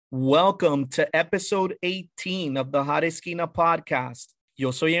Welcome to episode 18 of the Hot Esquina podcast.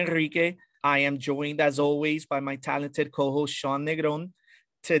 Yo soy Enrique. I am joined as always by my talented co-host Sean Negron.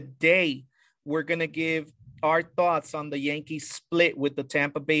 Today, we're going to give our thoughts on the Yankees split with the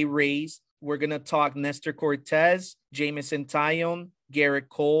Tampa Bay Rays. We're going to talk Nestor Cortez, Jameson Taillon, Garrett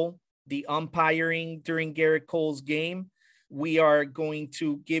Cole, the umpiring during Garrett Cole's game. We are going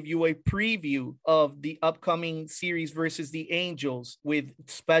to give you a preview of the upcoming series versus the Angels with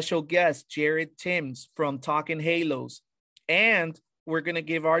special guest Jared Timms from Talkin Halos. And we're going to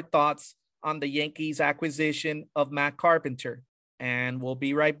give our thoughts on the Yankees acquisition of Matt Carpenter. And we'll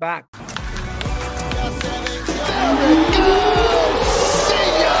be right back.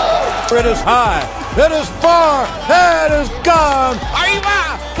 It is high, it is far, it is gone. Ahí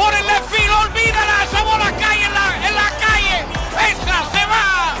va, por el left field, olvídala, esa bola cae en la calle. Esa se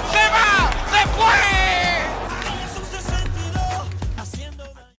fue.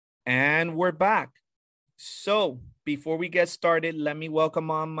 And we're back. So before we get started, let me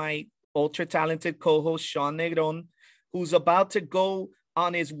welcome on my ultra talented co-host Sean Negron, who's about to go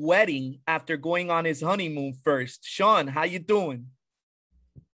on his wedding after going on his honeymoon first. Sean, how you doing?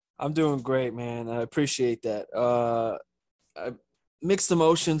 I'm doing great, man. I appreciate that. I mixed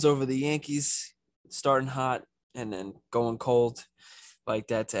emotions over the Yankees starting hot and then going cold like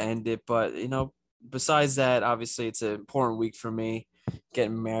that to end it. But, besides that, obviously it's an important week for me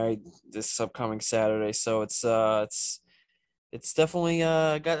getting married this upcoming Saturday. So it's definitely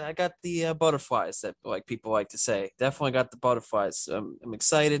I got the butterflies that like people like to say. Definitely got the butterflies. I'm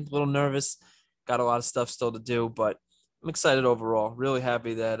excited, a little nervous. Got a lot of stuff still to do, but I'm excited overall. Really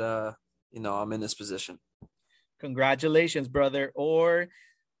happy that I'm in this position. Congratulations, brother. Or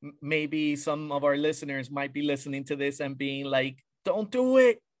maybe some of our listeners might be listening to this and being like, "Don't do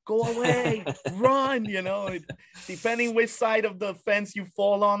it. Go away. Run." Depending which side of the fence you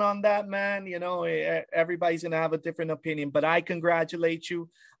fall on that, man. Everybody's gonna have a different opinion. But I congratulate you.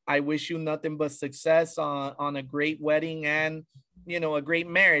 I wish you nothing but success on a great wedding and a great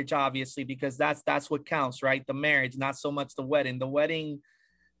marriage, obviously, because that's what counts, right? The marriage, not so much the wedding. The wedding,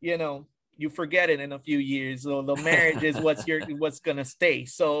 you forget it in a few years. So the marriage is what's gonna stay.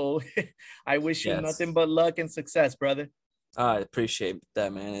 So I wish you nothing but luck and success, brother. I appreciate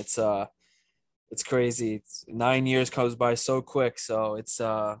that, man. It's crazy. 9 years comes by so quick. So it's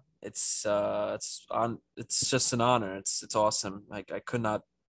just an honor. It's awesome. Like I could not,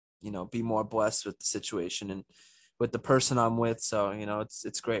 be more blessed with the situation and with the person I'm with. So,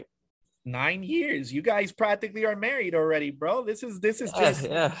 it's great. 9 years. You guys practically are married already, bro. This is just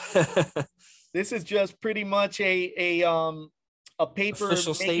this is just pretty much a paper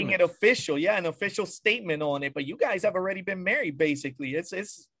official making statement. it official. Yeah, an official statement on it. But you guys have already been married, basically. It's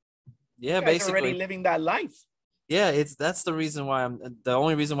basically already living that life. Yeah, that's the reason why the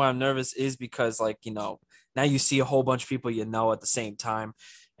only reason why I'm nervous is because now you see a whole bunch of people at the same time.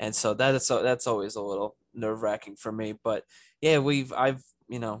 And so that's always a little nerve-wracking for me. But yeah,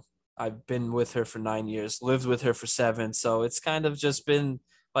 I've been with her for 9 years, lived with her for 7. So it's kind of just been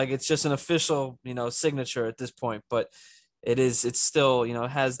like, it's just an official, signature at this point, but it's still,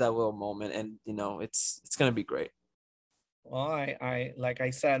 has that little moment and, it's going to be great. Well, I like I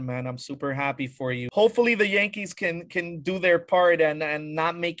said, man, I'm super happy for you. Hopefully the Yankees can do their part and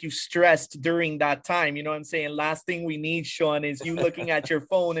not make you stressed during that time. You know what I'm saying? Last thing we need, Sean, is you looking at your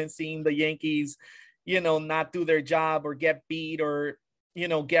phone and seeing the Yankees, not do their job or get beat or,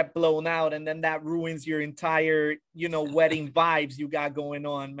 get blown out. And then that ruins your entire, wedding vibes you got going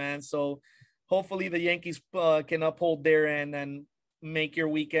on, man. So hopefully the Yankees can uphold their end and make your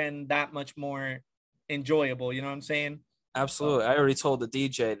weekend that much more enjoyable. You know what I'm saying? Absolutely. I already told the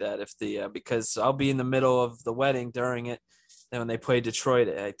DJ that because I'll be in the middle of the wedding during it. And when they play Detroit,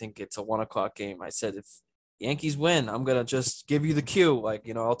 I think it's a 1:00 game. I said, if Yankees win, I'm going to just give you the cue.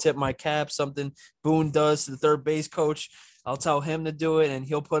 I'll tip my cap, something Boone does to the third base coach. I'll tell him to do it and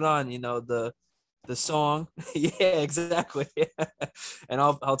he'll put on, the song. Yeah, exactly. And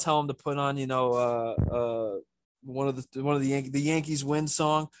I'll tell him to put on, one of the Yankees win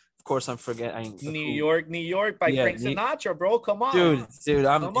song. Of course, I'm forgetting. New York by Frank Sinatra, bro. Come on, dude.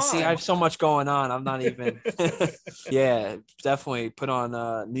 I have so much going on. I'm not even. Yeah, definitely put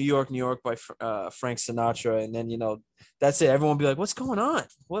on New York by Frank Sinatra, and then that's it. Everyone will be like, "What's going on?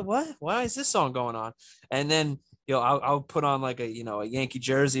 What? Why is this song going on?" And then I'll put on like a Yankee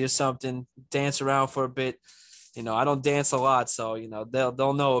jersey or something, dance around for a bit. I don't dance a lot, so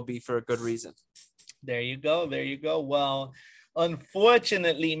they'll know it'll be for a good reason. There you go. Well,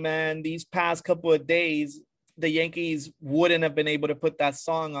 unfortunately, man, these past couple of days, the Yankees wouldn't have been able to put that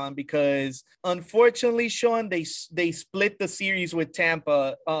song on because unfortunately, Sean, they split the series with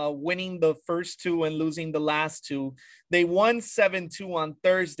Tampa, winning the first two and losing the last two. They won 7-2 on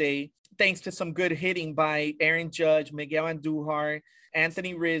Thursday, thanks to some good hitting by Aaron Judge, Miguel Andujar,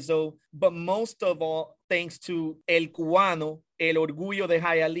 Anthony Rizzo, but most of all, thanks to El Cubano, El Orgullo de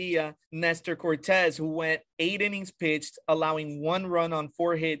Hialeah, Nestor Cortez, who went 8 innings pitched, allowing 1 run on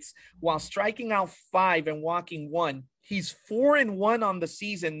 4 hits while striking out 5 and walking 1. He's 4-1 on the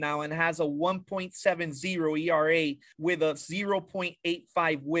season now and has a 1.70 ERA with a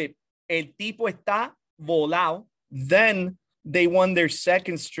 0.85 whip. El tipo está volado. Then they won their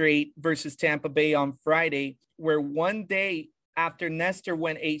second straight versus Tampa Bay on Friday, where one day after Nestor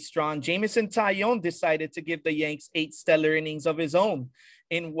went 8 strong, Jameson Taillon decided to give the Yanks 8 stellar innings of his own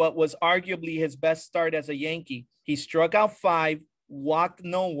in what was arguably his best start as a Yankee. He struck out 5, walked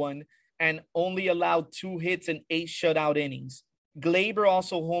no one, and only allowed 2 hits and 8 shutout innings. Glaber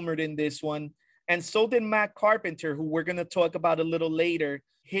also homered in this one, and so did Matt Carpenter, who we're going to talk about a little later,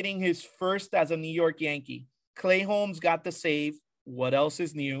 hitting his first as a New York Yankee. Clay Holmes got the save. What else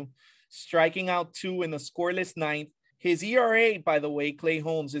is new? Striking out 2 in the scoreless 9th. His ERA, by the way, Clay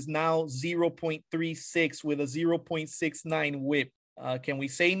Holmes, is now 0.36 with a 0.69 whip. Can we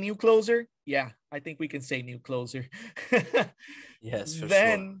say new closer? Yeah, I think we can say new closer. Yes, for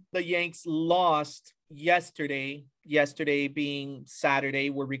then sure. the Yanks lost yesterday being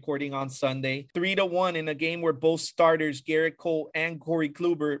Saturday. We're recording on Sunday, 3-1 in a game where both starters, Garrett Cole and Corey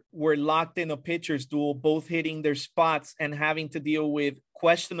Kluber, were locked in a pitcher's duel, both hitting their spots and having to deal with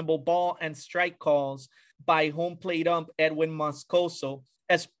questionable ball and strike calls by home plate ump Edwin Moscoso,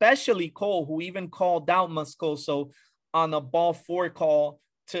 especially Cole, who even called out Moscoso on a ball 4 call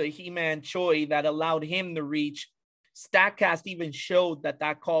to He-Man Choi that allowed him to reach. StatCast even showed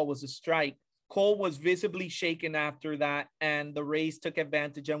that call was a strike. Cole was visibly shaken after that, and the Rays took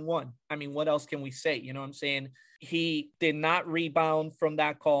advantage and won. I mean, what else can we say? You know what I'm saying? He did not rebound from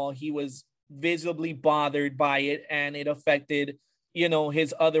that call. He was visibly bothered by it, and it affected,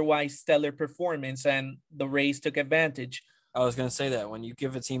 his otherwise stellar performance, and the Rays took advantage. I was going to say that when you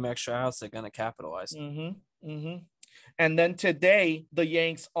give a team extra outs, they're going to capitalize. And then today, the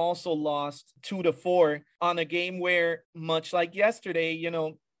Yanks also lost 2-4 on a game where, much like yesterday,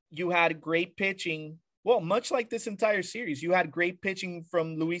 you had great pitching. Well, much like this entire series, you had great pitching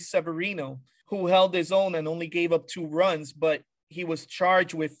from Luis Severino, who held his own and only gave up 2 runs, but he was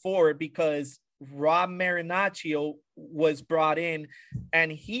charged with 4 because Rob Marinaccio was brought in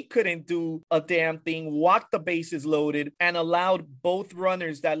and he couldn't do a damn thing, walked the bases loaded, and allowed both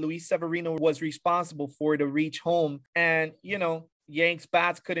runners that Luis Severino was responsible for to reach home. And, Yanks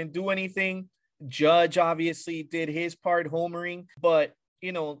bats couldn't do anything. Judge obviously did his part homering, but,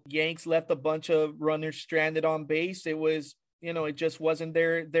 Yanks left a bunch of runners stranded on base. It was, it just wasn't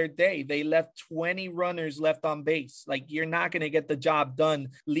their day. They left 20 runners left on base. Like, you're not going to get the job done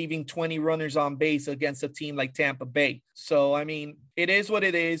leaving 20 runners on base against a team like Tampa Bay. So, I mean, it is what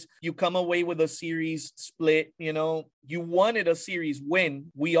it is. You come away with a series split, you wanted a series win.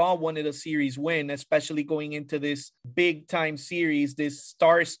 We all wanted a series win, especially going into this big time series, this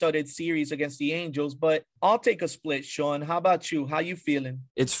star-studded series against the Angels. But I'll take a split, Sean. How about you? How you feeling?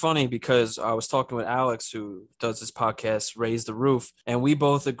 It's funny because I was talking with Alex, who does this podcast, Raise the Roof, and we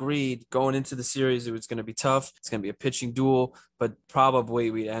both agreed going into the series it was going to be tough. It's going to be a pitching duel, but probably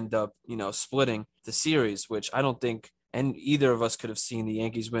we end up, splitting the series, which I don't think and either of us could have seen the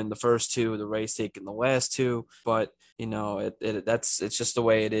Yankees win the first 2, the Rays taking the last 2. But it's just the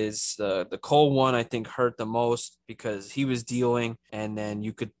way it is. The Cole one I think hurt the most because he was dealing, and then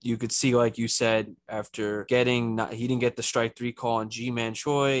you could see, like you said, after he didn't get the strike 3 call on G-Man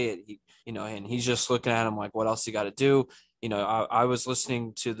Choi, and he's just looking at him like, what else you got to do? I was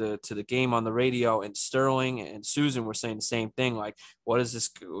listening to the game on the radio, and Sterling and Susan were saying the same thing. Like, what is this?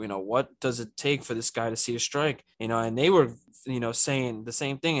 What does it take for this guy to see a strike? And they were, saying the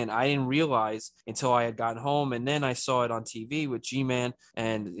same thing. And I didn't realize until I had gotten home. And then I saw it on TV with G-Man,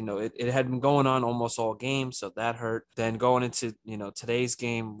 and, it had been going on almost all game. So that hurt. Then going into, today's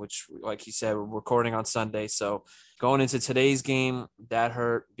game, which, like you said, we're recording on Sunday. So going into today's game, that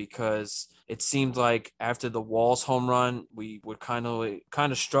hurt because it seemed like after the Walls home run, we were kind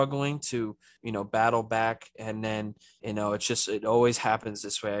of struggling to, battle back. And then, it always happens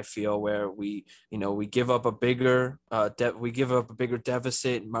this way. I feel where we give up a bigger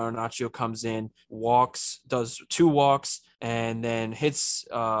deficit. Marinaccio comes in, does 2 walks, and then hits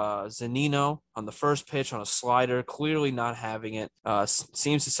Zanino on the first pitch on a slider, clearly not having it.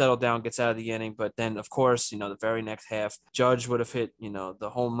 Seems to settle down, gets out of the inning, but then, of course, the very next half, Judge would have hit, the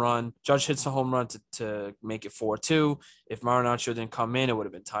home run. Judge hits the home run to make it 4-2. If Marinaccio didn't come in, it would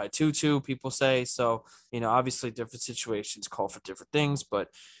have been tied 2-2, people say. So, obviously different situations call for different things, but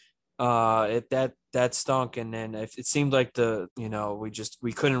that stunk. And then it seemed like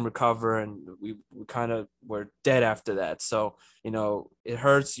we couldn't recover, and we kind of were dead after that. So it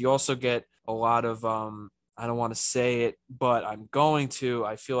hurts. You also get a lot of I don't want to say it, but I'm going to.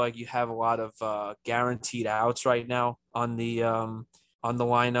 I feel like you have a lot of guaranteed outs right now on the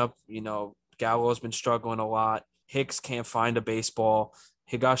lineup. Gallo's been struggling a lot. Hicks can't find a baseball.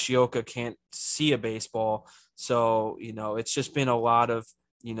 Higashioka can't see a baseball. So it's just been a lot of,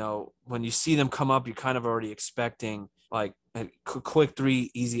 when you see them come up, you're kind of already expecting like a quick 3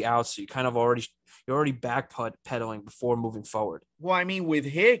 easy outs. So you're already backpedaling before moving forward. Well, I mean, with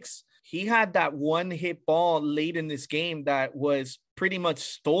Hicks, he had that one hit ball late in this game that was pretty much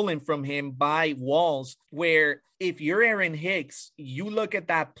stolen from him by Walls, where if you're Aaron Hicks, you look at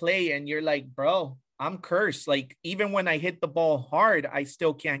that play and you're like, bro, I'm cursed. Like, even when I hit the ball hard, I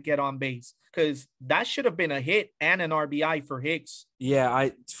still can't get on base, because that should have been a hit and an RBI for Hicks. Yeah,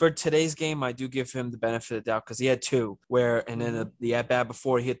 for today's game, I do give him the benefit of the doubt because he had 2 and then the at bat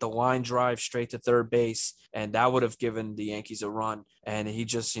before, he hit the line drive straight to third base, and that would have given the Yankees a run. And he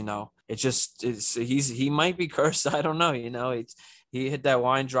just, he might be cursed. I don't know. He hit that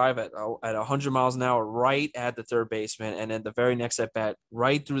line drive at 100 miles an hour right at the third baseman, and then the very next at bat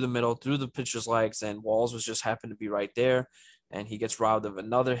right through the middle, through the pitcher's legs, and Walls was just happened to be right there, and he gets robbed of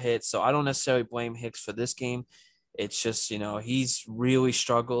another hit. So I don't necessarily blame Hicks for this game. It's just, he's really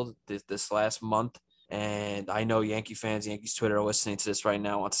struggled this last month, and I know Yankee fans, Yankees Twitter are listening to this right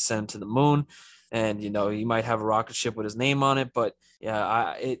now, want to send him to the moon. And, he might have a rocket ship with his name on it. But,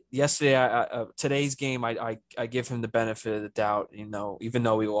 yeah, today's game, I give him the benefit of the doubt, even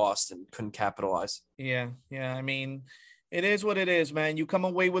though we lost and couldn't capitalize. Yeah. I mean, it is what it is, man. You come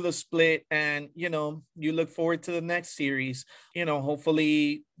away with a split, and, you look forward to the next series.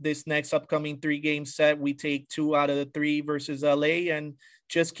 Hopefully this next upcoming 3-game set, we take 2 out of the 3 versus LA and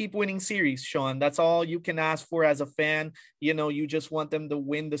just keep winning series, Sean. That's all you can ask for as a fan. You just want them to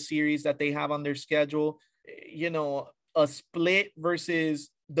win the series that they have on their schedule. A split versus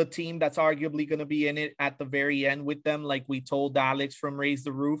the team that's arguably going to be in it at the very end with them, like we told Alex from Raise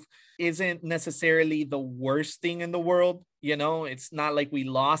the Roof, isn't necessarily the worst thing in the world. It's not like we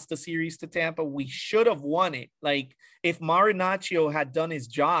lost the series to Tampa. We should have won it. Like, if Marinaccio had done his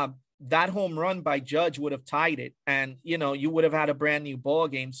job, that home run by Judge would have tied it, and you would have had a brand new ball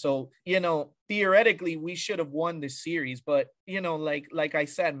game. So theoretically we should have won this series, but like I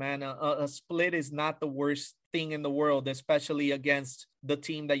said, man, a split is not the worst thing in the world, especially against the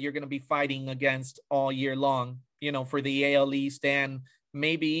team that you're going to be fighting against all year long, for the AL East, and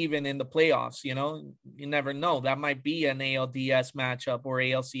maybe even in the playoffs. You never know, that might be an ALDS matchup or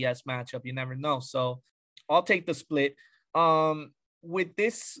ALCS matchup. You never know. So I'll take the split. With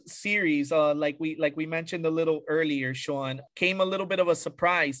this series, like we mentioned a little earlier, Sean, came a little bit of a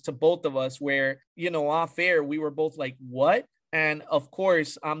surprise to both of us, where, off air, we were both like, what? And of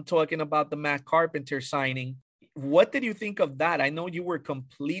course, I'm talking about the Matt Carpenter signing. What did you think of that? I know you were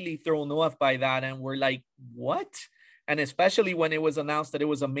completely thrown off by that, and we're like, what? And especially when it was announced that it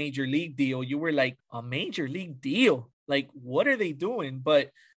was a major league deal, you were like, a major league deal? Like, what are they doing?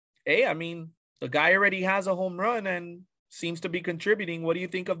 But hey, I mean, the guy already has a home run and seems to be contributing. What do you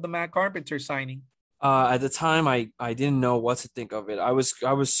think of the Matt Carpenter signing? At the time, I didn't know what to think of it. I was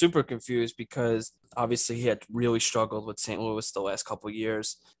super confused because obviously he had really struggled with St. Louis the last couple of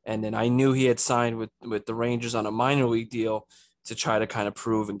years, and then I knew he had signed with the Rangers on a minor league deal to try to kind of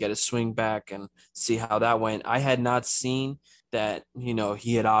prove and get his swing back and see how that went. I had not seen that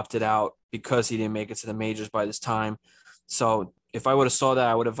he had opted out because he didn't make it to the majors by this time. So if I would have saw that,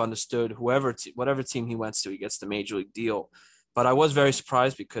 I would have understood whatever team he went to, he gets the major league deal. But I was very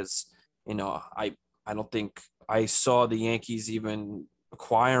surprised because, I don't think I saw the Yankees even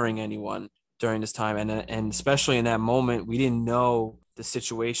acquiring anyone during this time. And especially in that moment, we didn't know the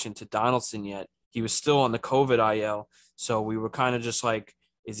situation to Donaldson yet. He was still on the COVID IL. So we were kind of just like,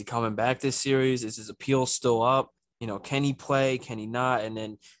 is he coming back this series? Is his appeal still up? Can he play? Can he not? And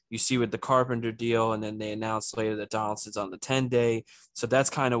then you see with the Carpenter deal, and then they announced later that Donaldson's on the 10-day. So that's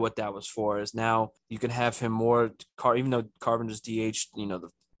kind of what that was for, is now you can have him more, even though Carpenter's DH, the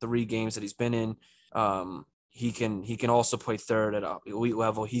 3 games that he's been in, he can also play third at an elite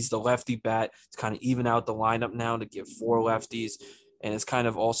level. He's the lefty bat. It's kind of even out the lineup now to give 4 lefties. And it's kind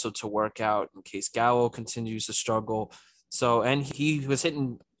of also to work out in case Gallo continues to struggle, So, and he was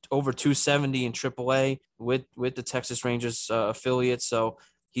hitting over 270 in AAA with the Texas Rangers affiliate. So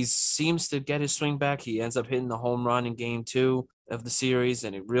he seems to get his swing back. He ends up hitting the home run in game 2 of the series,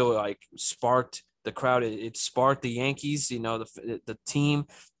 and it really like sparked the crowd. It sparked the Yankees, the team.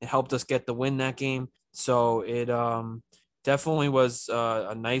 It helped us get the win that game. So it definitely was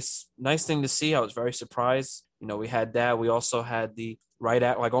a nice thing to see. I was very surprised. We had that. We also had the right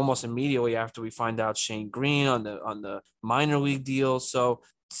at like almost immediately after we find out Shane Green on the minor league deal. So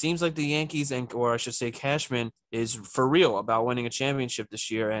seems like the Yankees or I should say Cashman is for real about winning a championship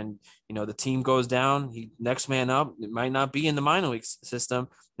this year. And, the team goes down. Next man up, it might not be in the minor league system.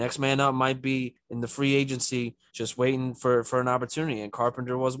 Next man up might be in the free agency, just waiting for an opportunity. And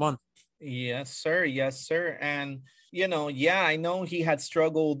Carpenter was one. Yes, sir. Yes, sir. And, I know he had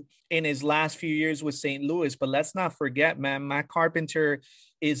struggled in his last few years with St. Louis, but let's not forget, man, Matt Carpenter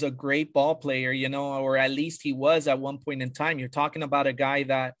is a great ball player, or at least he was at one point in time. You're talking about a guy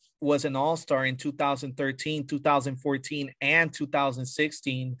that was an all-star in 2013, 2014, and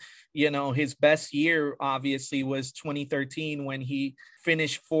 2016. His best year obviously was 2013 when he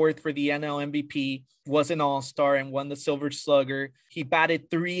finished 4th for the NL MVP, was an all-star and won the Silver Slugger. He batted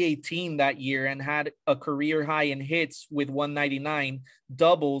 .318 that year and had a career high in hits with 199,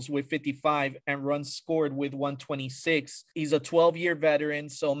 doubles with 55, and runs scored with 126. He's a 12-year veteran,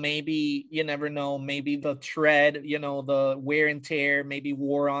 so maybe, you never know, maybe the tread, the wear and tear maybe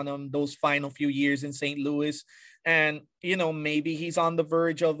wore on him those final few years in St. Louis. And, maybe he's on the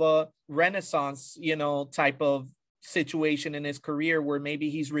verge of a renaissance, type of situation in his career where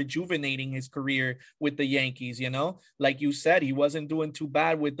maybe he's rejuvenating his career with the Yankees. Like you said, he wasn't doing too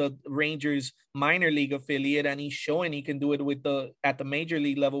bad with the Rangers minor league affiliate, and he's showing he can do it at the major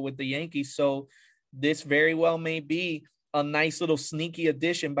league level with the Yankees. So this very well may be a nice little sneaky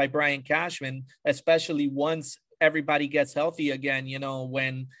addition by Brian Cashman, especially once everybody gets healthy again,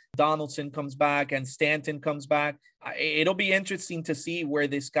 when Donaldson comes back and Stanton comes back. It'll be interesting to see where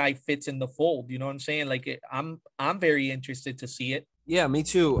this guy fits in the fold. You know what I'm saying? Like I'm very interested to see it. Yeah, me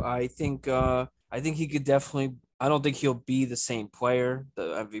too. I think he could definitely. I don't think he'll be the same player,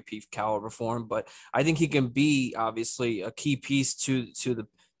 the MVP caliber for him, but I think he can be obviously a key piece to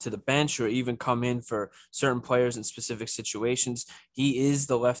the bench or even come in for certain players in specific situations. He is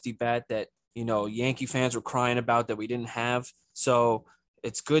the lefty bat that Yankee fans were crying about that we didn't have. So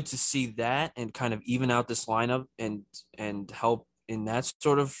it's good to see that and kind of even out this lineup and help in that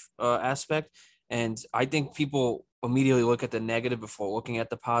sort of aspect. And I think people immediately look at the negative before looking at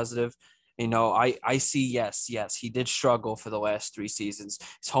the positive. I see, yes, he did struggle for the last 3 seasons.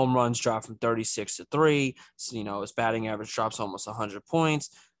 His home runs dropped from 36 to 3. So, his batting average drops almost 100 points.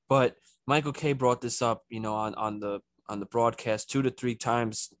 But Michael Kay brought this up, on the broadcast 2 to 3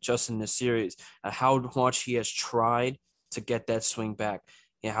 times just in this series, how much he has tried to get that swing back,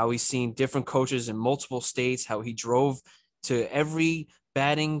 and how he's seen different coaches in multiple states, how he drove to every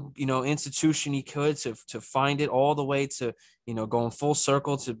batting, institution he could to find it all the way to, going full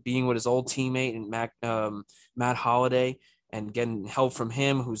circle to being with his old teammate and Matt Holliday and getting help from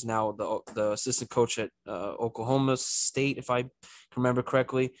him, who's now the assistant coach at Oklahoma State, if I can remember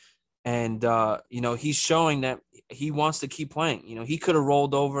correctly. And, he's showing that he wants to keep playing. He could have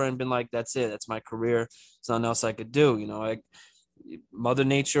rolled over and been like, that's it. That's my career. There's nothing else I could do. Like Mother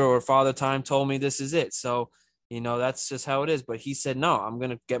Nature or Father Time told me this is it. So, that's just how it is. But he said, no, I'm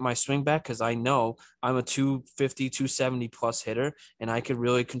going to get my swing back because I know I'm a 250, 270 plus hitter and I could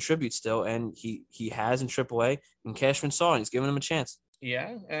really contribute still. And he has in AAA, and Cashman saw it. He's giving him a chance.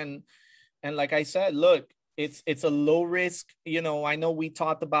 Yeah. And like I said, look, it's a low risk, I know we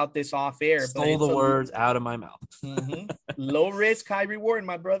talked about this off air. Stole the words out of my mouth. Low risk, high reward,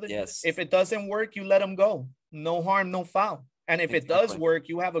 my brother. Yes. If it doesn't work, you let him go. No harm, no foul. And if it does work,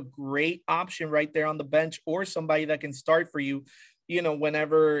 you have a great option right there on the bench or somebody that can start for you,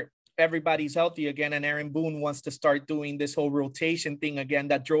 whenever everybody's healthy again and Aaron Boone wants to start doing this whole rotation thing again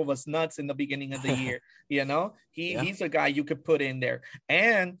that drove us nuts in the beginning of the year. He's a guy you could put in there.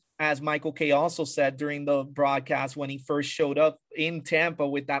 And as Michael Kay also said during the broadcast when he first showed up in Tampa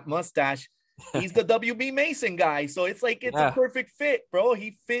with that mustache, he's the WB Mason guy. So it's like a perfect fit, bro.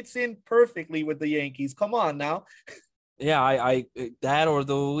 He fits in perfectly with the Yankees. Come on now. Yeah, I that or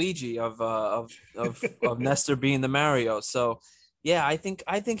the Luigi of Nestor being the Mario. So yeah, I think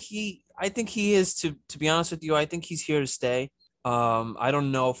he is to be honest with you, I think he's here to stay. I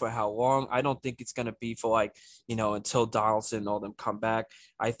don't know for how long. I don't think it's going to be for until Donaldson and all them come back.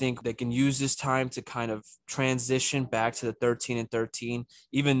 I think they can use this time to kind of transition back to the 13 and 13,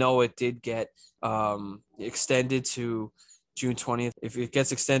 even though it did get extended to June 20th. If it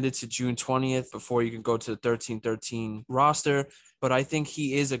gets extended to June 20th before you can go to the 13-13 roster. But I think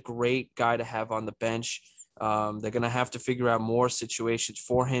he is a great guy to have on the bench. They're going to have to figure out more situations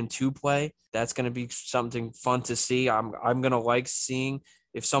for him to play. That's going to be something fun to see. I'm going to like seeing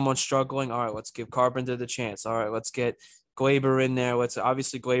if someone's struggling. All right, let's give Carpenter the chance. All right, let's get Glaber in there.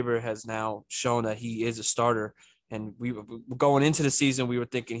 Obviously Glaber has now shown that he is a starter. And we going into the season, we were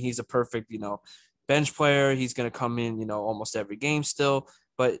thinking he's a perfect, bench player. He's going to come in, almost every game still.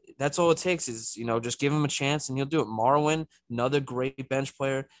 But that's all it takes is, just give him a chance and he'll do it. Marwin, another great bench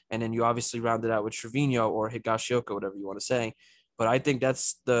player. And then you obviously round it out with Trevino or Higashioka, whatever you want to say. But I think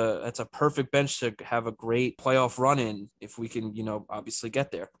that's a perfect bench to have a great playoff run in if we can, obviously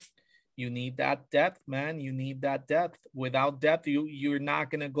get there. You need that depth, man. You need that depth. Without depth, you're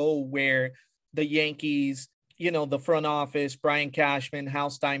not going to go where the Yankees, the front office, Brian Cashman,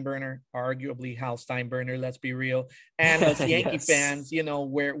 Hal Steinbrenner, arguably Hal Steinbrenner, let's be real, and us Yankee yes. fans,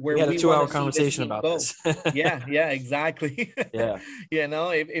 where we had a 2-hour conversation about this. yeah, exactly. Yeah.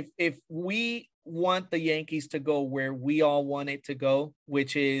 If we want the Yankees to go where we all want it to go,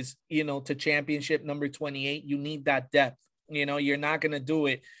 which is, to championship number 28, you need that depth. You're not going to do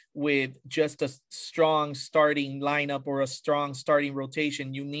it with just a strong starting lineup or a strong starting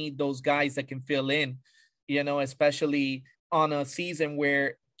rotation. You need those guys that can fill in, especially on a season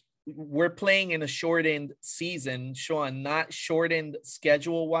where we're playing in a shortened season, Sean, not shortened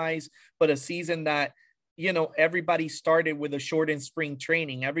schedule wise, but a season that, everybody started with a shortened spring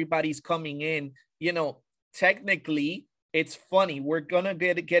training. Everybody's coming in, technically it's funny. We're going to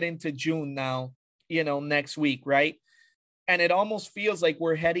get into June now, next week. Right. And it almost feels like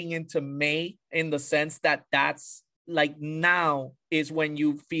we're heading into May in the sense that that's like now is when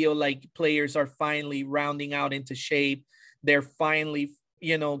you feel like players are finally rounding out into shape. They're finally,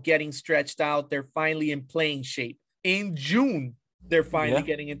 getting stretched out. They're finally in playing shape. In June, they're finally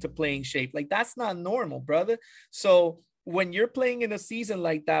getting into playing shape. Like, that's not normal, brother. So when you're playing in a season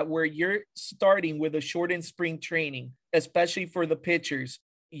like that, where you're starting with a shortened spring training, especially for the pitchers,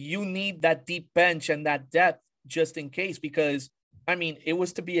 you need that deep bench and that depth just in case, because it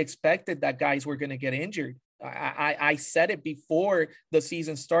was to be expected that guys were going to get injured. I said it before the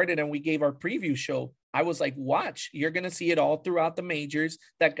season started and we gave our preview show. I was like, watch, you're going to see it all throughout the majors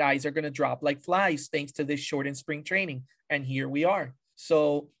that guys are going to drop like flies thanks to this shortened spring training. And here we are.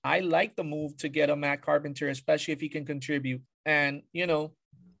 So I like the move to get a Matt Carpenter, especially if he can contribute. And,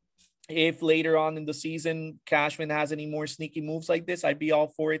 if later on in the season, Cashman has any more sneaky moves like this, I'd be all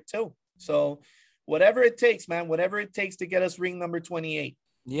for it too. So whatever it takes, man, whatever it takes to get us ring number 28.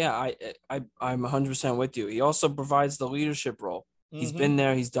 Yeah, I'm 100% with you. He also provides the leadership role. He's been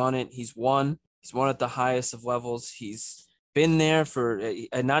there. He's done it. He's won. He's won at the highest of levels. He's been there for,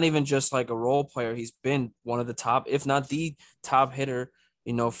 and not even just like a role player. He's been one of the top, if not the top hitter,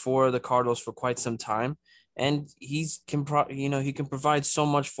 for the Cardinals for quite some time. And he can provide so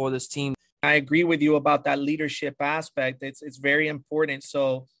much for this team. I agree with you about that leadership aspect. It's very important.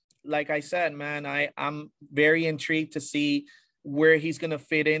 So, like I said, man, I'm very intrigued to see where he's going to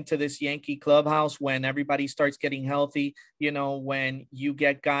fit into this Yankee clubhouse when everybody starts getting healthy. When you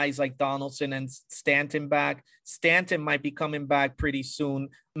get guys like Donaldson and Stanton back. Stanton might be coming back pretty soon,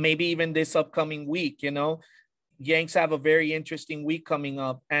 maybe even this upcoming week. Yanks have a very interesting week coming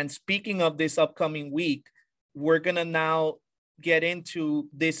up. And speaking of this upcoming week, we're going to now get into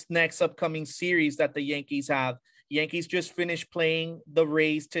this next upcoming series that the Yankees have. Yankees just finished playing the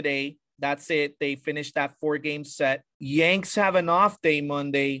Rays today. That's it. They finished that 4-game set. Yanks have an off day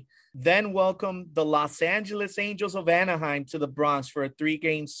Monday, then welcome the Los Angeles Angels of Anaheim to the Bronx for a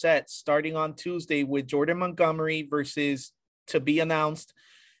 3-game set starting on Tuesday with Jordan Montgomery versus, to be announced,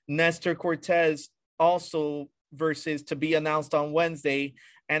 Nestor Cortez also versus, to be announced on Wednesday,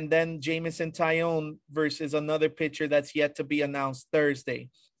 and then Jamison Tyone versus another pitcher that's yet to be announced Thursday.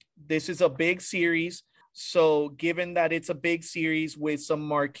 This is a big series. So given that it's a big series with some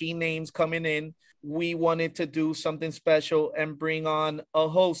marquee names coming in, we wanted to do something special and bring on a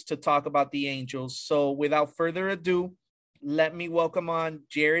host to talk about the Angels. So without further ado, let me welcome on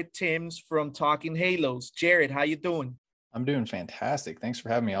Jared Timms from Talkin Halos. Jared, how you doing? I'm doing fantastic. Thanks for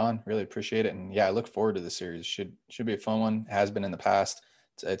having me on. Really appreciate it. And yeah, I look forward to the series. Should be a fun one. It has been in the past.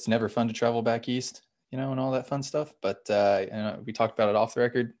 It's never fun to travel back east, and all that fun stuff. But we talked about it off the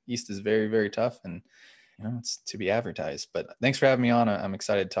record. East is very, very tough, and it's to be advertised. But thanks for having me on. I'm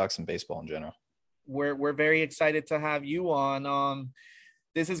excited to talk some baseball in general. We're very excited to have you on.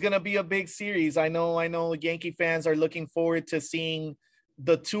 This is going to be a big series. I know Yankee fans are looking forward to seeing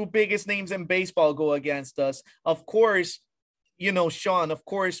the two biggest names in baseball go against us. Of course, Sean, of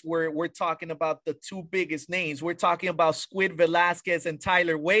course, we're talking about the two biggest names. We're talking about Squid Velasquez and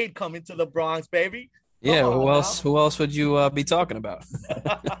Tyler Wade coming to the Bronx, baby. Yeah, Come who on else? Who else would you be talking about?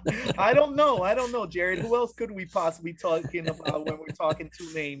 now. I don't know, Jared. Who else could we possibly talking about when we're talking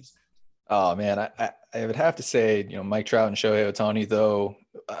two names? Oh man, I would have to say, Mike Trout and Shohei Ohtani, though.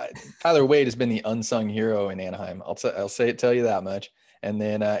 Tyler Wade has been the unsung hero in Anaheim. I'll tell you that much. And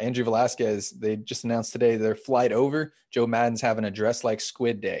then Andrew Velasquez, they just announced today their flight over. Joe Madden's having a dress like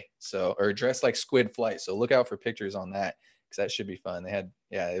squid day, or dress like squid flight. So look out for pictures on that, because that should be fun. They had,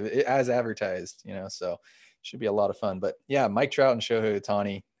 as advertised, so should be a lot of fun. But yeah, Mike Trout and Shohei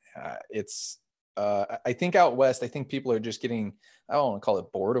Ohtani, it's. I think out west, I think people are just getting, I don't want to call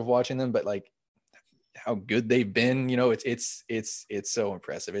it bored of watching them, but like how good they've been, it's so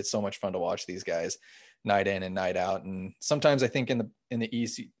impressive. It's so much fun to watch these guys night in and night out. And sometimes I think in the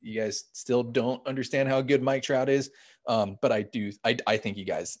East, you guys still don't understand how good Mike Trout is. But I think you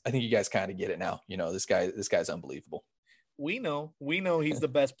guys kind of get it now. This guy's unbelievable. We know he's the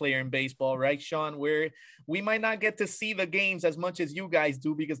best player in baseball, right, Sean? We might not get to see the games as much as you guys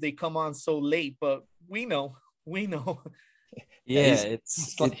do because they come on so late, but we know. Yeah,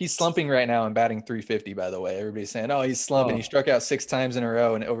 he's slumping right now and batting 350. By the way, everybody's saying, "Oh, he's slumping." He struck out 6 times in a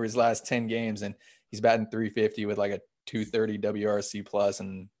row and over his last 10 games, and he's batting 350 with like a 230 WRC plus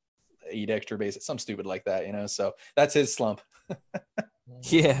and 8 extra bases, some stupid like that. So that's his slump.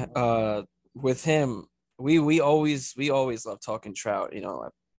 Yeah, with him. We always love talking Trout,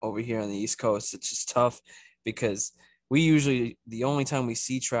 over here on the East Coast. It's just tough because we usually, the only time we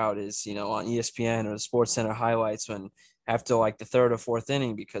see Trout is, on ESPN or the Sports Center highlights when after like the 3rd or 4th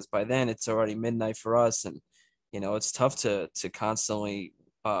inning, because by then it's already midnight for us. And, it's tough to constantly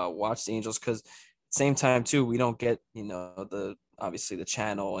watch the Angels because at the same time too, we don't get, obviously the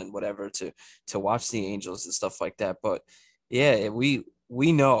channel and whatever to watch the Angels and stuff like that. But yeah,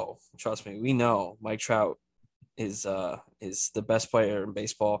 we know, trust me, we know Mike Trout is the best player in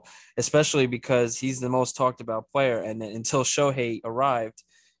baseball, especially because he's the most talked about player. And then until Shohei arrived,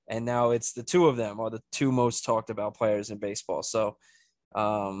 and now it's the two of them are the two most talked about players in baseball. So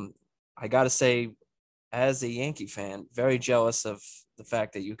I got to say, as a Yankee fan, very jealous of the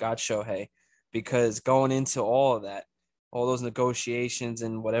fact that you got Shohei, because going into all of that, all those negotiations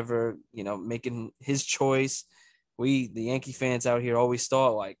and whatever, making his choice, the Yankee fans out here always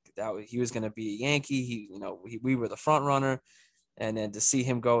thought like that he was going to be a Yankee. We were the front runner, and then to see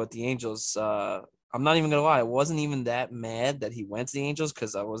him go with the Angels, I'm not even going to lie, I wasn't even that mad that he went to the Angels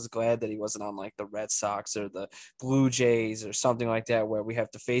because I was glad that he wasn't on like the Red Sox or the Blue Jays or something like that where we have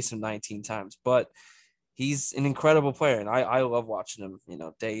to face him 19 times. But he's an incredible player, and I love watching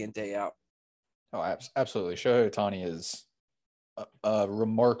him, day in, day out. Oh, absolutely. Shohei Ohtani is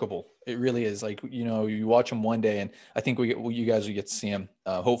remarkable. It really is. Like, you watch him one day, and I think you guys will get to see him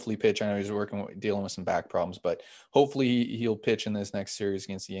hopefully pitch. I know he's dealing with some back problems, but hopefully he'll pitch in this next series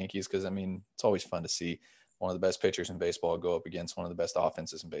against the Yankees, because it's always fun to see one of the best pitchers in baseball go up against one of the best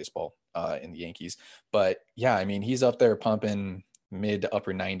offenses in baseball in the Yankees. But yeah, he's up there pumping mid to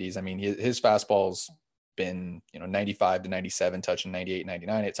upper 90s. His fastball's been 95 to 97, touching 98,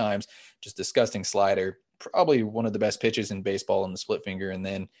 99 at times. Just disgusting slider. Probably one of the best pitches in baseball in the split finger. And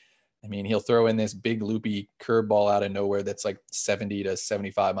then, he'll throw in this big loopy curveball out of nowhere that's like 70 to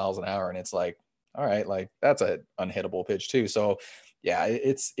 75 miles an hour. And it's like, all right, like that's an unhittable pitch too. So yeah,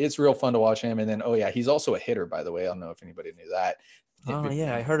 it's real fun to watch him. And then, he's also a hitter, by the way. I don't know if anybody knew that. Oh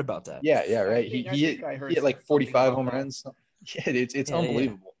yeah, I heard about that. Yeah, right. He hit like 45 home runs. Yeah, it's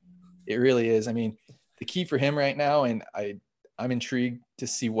unbelievable. Yeah. It really is. The key for him right now, and I'm intrigued to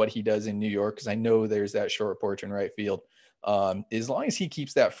see what he does in New York, because I know there's that short porch in right field. As long as he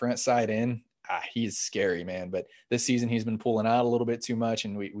keeps that front side in, he's scary, man. But this season he's been pulling out a little bit too much,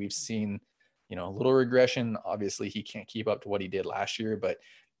 and we've seen, a little regression. Obviously he can't keep up to what he did last year, but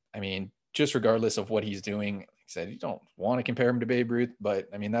just regardless of what he's doing, like I said, you don't want to compare him to Babe Ruth, but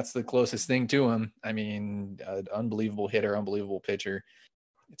that's the closest thing to him. An unbelievable hitter, unbelievable pitcher.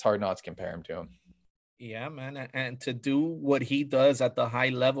 It's hard not to compare him to him. Yeah, man. And to do what he does at the high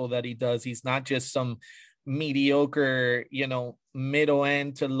level that he does, he's not just some mediocre, middle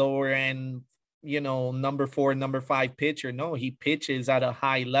end to lower end, number 4, number 5 pitcher. No, he pitches at a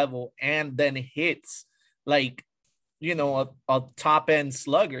high level and then hits like, a top end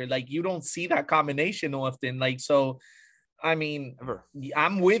slugger. Like, you don't see that combination often. Like, so, Ever.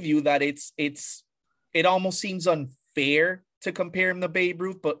 I'm with you that it almost seems unfair to compare him to Babe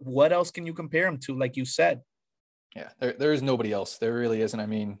Ruth, but what else can you compare him to, like you said? Yeah, there is nobody else. There really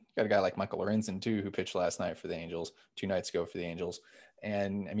isn't. You got a guy like Michael Lorenzen too, who pitched last night for the Angels, 2 nights ago for the Angels.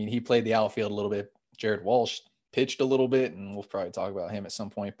 And he played the outfield a little bit. Jared Walsh pitched a little bit, and we'll probably talk about him at some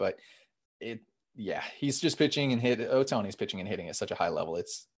point. But he's just pitching and Ohtani's pitching and hitting at such a high level.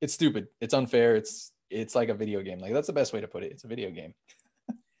 It's stupid. It's unfair. It's like a video game. Like, that's the best way to put it. It's a video game.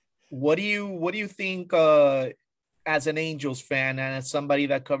 What do you think, as an Angels fan and as somebody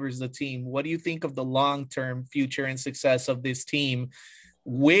that covers the team, what do you think of the long-term future and success of this team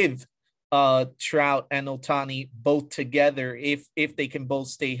with Trout and Ohtani both together, if they can both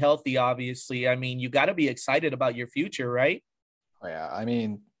stay healthy? Obviously, I mean, you got to be excited about your future, right? Yeah, I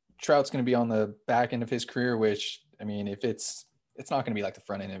mean, Trout's going to be on the back end of his career, which, I mean, if it's not going to be like the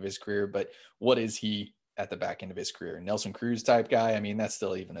front end of his career, but what is he at the back end of his career? Nelson Cruz type guy. I mean, that's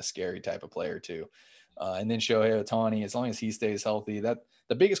still even a scary type of player too. And then Shohei Ohtani, as long as he stays healthy, that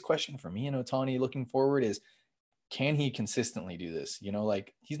the biggest question for me and Ohtani looking forward is, can he consistently do this? You know,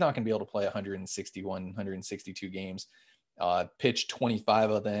 like, he's not going to be able to play 161, 162 games, pitch 25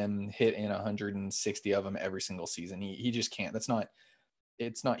 of them, hit in 160 of them every single season. He just can't.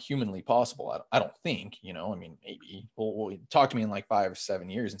 It's not humanly possible. I don't think, you know, I mean, maybe we'll talk to me in like 5 or 7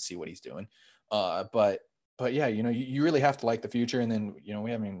 years and see what he's doing. But yeah, you know, you really have to like the future. And then, you know,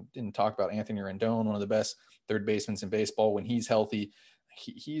 we didn't talk about Anthony Rendon, one of the best third basemen in baseball. When he's healthy,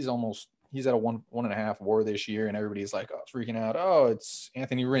 he's at a 1.5 WAR this year, and everybody's like, oh, freaking out. Oh, it's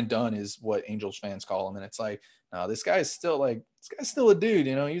Anthony Rendon is what Angels fans call him. And it's like, no, this guy's still a dude,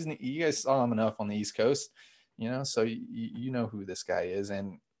 you know. You guys saw him enough on the East Coast, you know, so you know who this guy is.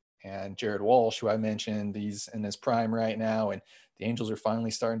 And Jared Walsh, who I mentioned, he's in his prime right now, and the Angels are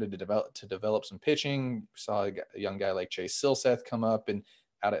finally starting to develop some pitching. We saw a young guy like Chase Silseth come up, and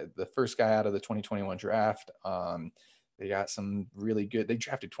out of the first guy out of the 2021 draft. They got some really good. They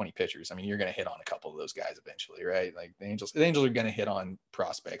drafted 20 pitchers. I mean, you're going to hit on a couple of those guys eventually, right? Like, the Angels are going to hit on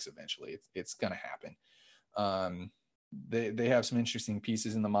prospects eventually. It's going to happen. They have some interesting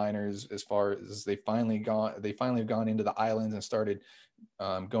pieces in the minors, as far as they finally have gone into the islands and started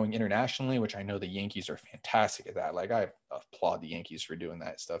going internationally, which I know the Yankees are fantastic at that. Like, I applaud the Yankees for doing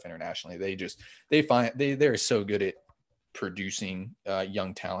that stuff internationally. They're so good at producing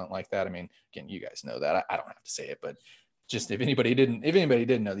young talent like that. I mean, again, you guys know that. I don't have to say it, but just if anybody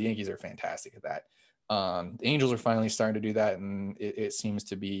didn't know, the Yankees are fantastic at that. The Angels are finally starting to do that, and it seems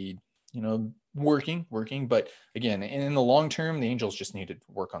to be, you know, working. But again, in the long term, the Angels just need to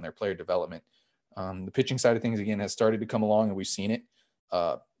work on their player development. The pitching side of things, again, has started to come along, and we've seen it.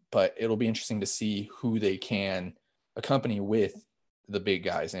 But it'll be interesting to see who they can accompany with the big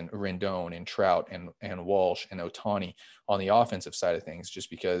guys, and Rendon and Trout and Walsh and Ohtani on the offensive side of things, just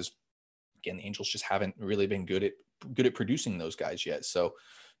because, again, the Angels just haven't really been good at producing those guys yet. So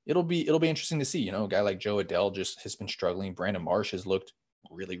it'll be interesting to see. You know, a guy like Joe Adell just has been struggling. Brandon Marsh has looked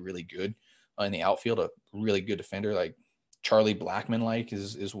really, really good in the outfield, a really good defender. Like, Charlie Blackmon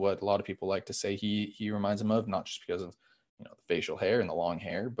is what a lot of people like to say he reminds him of, not just because of, you know, the facial hair and the long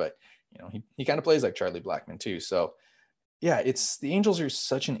hair, but, you know, he kind of plays like Charlie Blackmon too. So yeah, the Angels are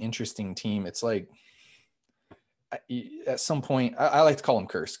such an interesting team. It's like, at some point, I like to call them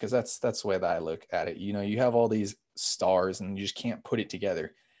cursed, because that's the way that I look at it. You know, you have all these stars and you just can't put it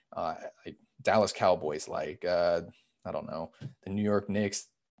together. Like Dallas Cowboys, like I don't know, the New York Knicks,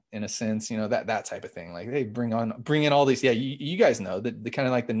 in a sense, you know, that type of thing. Like, they bring in all these. Yeah, you guys know the kind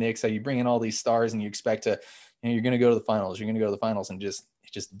of like the Knicks, how you bring in all these stars and you expect to, you know, you're going to go to the finals, and it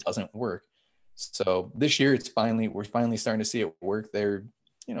just doesn't work. So this year, we're finally starting to see it work. They're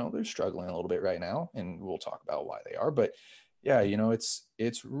struggling a little bit right now, and we'll talk about why they are. But yeah, you know, it's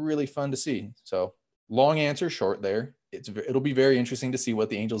really fun to see. So, long answer short there. It'll be very interesting to see what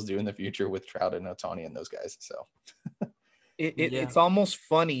the Angels do in the future with Trout and Ohtani and those guys. So it's almost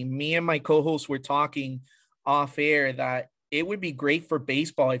funny. Me and my co-host were talking off air that it would be great for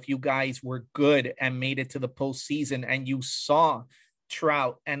baseball if you guys were good and made it to the postseason, and you saw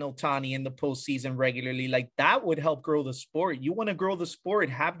Trout and Ohtani in the postseason regularly. Like, that would help grow the sport. You want to grow the sport,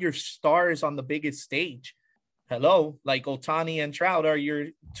 have your stars on the biggest stage. Hello, like, Ohtani and Trout are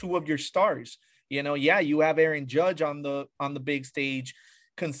two of your stars. You know, yeah, you have Aaron Judge on the big stage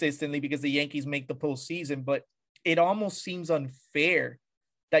consistently because the Yankees make the postseason, but it almost seems unfair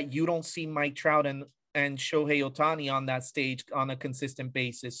that you don't see Mike Trout and Shohei Ohtani on that stage on a consistent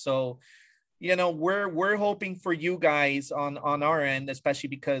basis. So, you know, we're hoping for you guys on our end, especially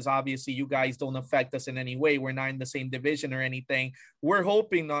because obviously you guys don't affect us in any way. We're not in the same division or anything. We're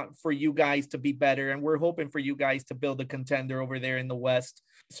hoping not for you guys to be better, and we're hoping for you guys to build a contender over there in the West.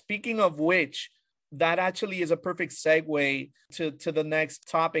 Speaking of which, that actually is a perfect segue to the next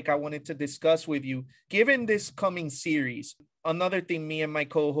topic I wanted to discuss with you. Given this coming series, another thing me and my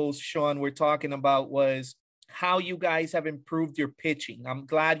co-host Sean were talking about was how you guys have improved your pitching. I'm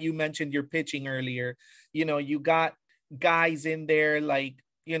glad you mentioned your pitching earlier. You got guys in there like,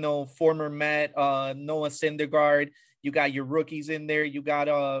 former Met, Noah Syndergaard. You got your rookies in there. You got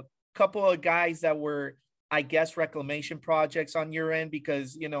a couple of guys that were, I guess, reclamation projects on your end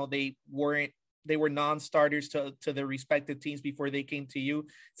because, they were non-starters to their respective teams before they came to you.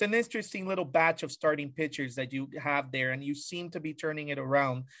 It's an interesting little batch of starting pitchers that you have there, and you seem to be turning it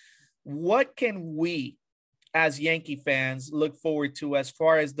around. What can we, as Yankee fans, look forward to as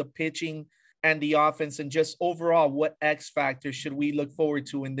far as the pitching and the offense, and just overall, what X factor should we look forward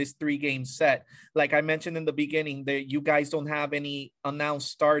to in this 3-game set? Like I mentioned in the beginning, that you guys don't have any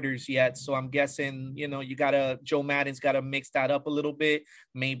announced starters yet. So I'm guessing, Joe Madden's got to mix that up a little bit.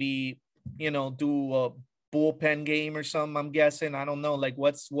 Maybe, do a bullpen game or something. I'm guessing. I don't know. Like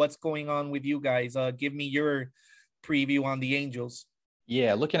what's going on with you guys? Give me your preview on the Angels.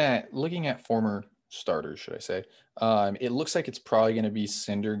 Yeah, looking at former starters, should I say? It looks like it's probably going to be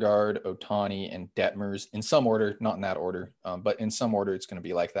Syndergaard, Ohtani, and Detmers in some order, not in that order, but in some order, it's going to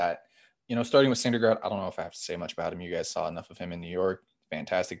be like that. Starting with Syndergaard, I don't know if I have to say much about him. You guys saw enough of him in New York.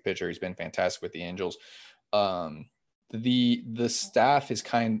 Fantastic pitcher. He's been fantastic with the Angels. The staff is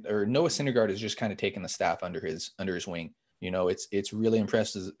Noah Syndergaard is just kind of taking the staff under his wing. It's really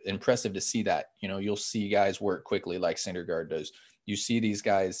impressive to see that. You'll see guys work quickly like Syndergaard does. You see these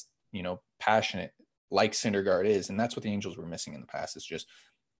guys, passionate like Syndergaard is, and that's what the Angels were missing in the past. It's just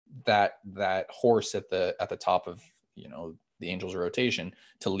that horse at the top of the Angels rotation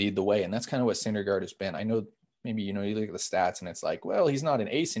to lead the way, and that's kind of what Syndergaard has been. I know maybe you look at the stats and it's like, well, he's not an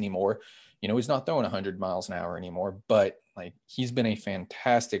ace anymore. He's not throwing 100 miles an hour anymore, but like he's been a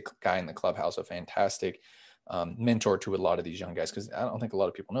fantastic guy in the clubhouse, a fantastic mentor to a lot of these young guys. Because I don't think a lot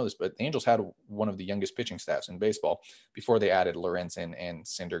of people know this, but the Angels had one of the youngest pitching staffs in baseball before they added Lorenzen and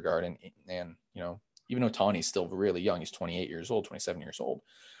Syndergaard, and even Ohtani's still really young. He's 28 years old, 27 years old.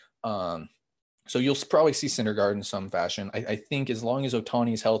 So you'll probably see Syndergaard in some fashion. I think as long as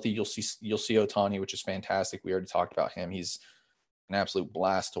Ohtani's healthy, you'll see Ohtani, which is fantastic. We already talked about him. He's an absolute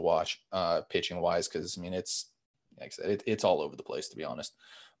blast to watch pitching wise, because it's like I said, it's all over the place, to be honest.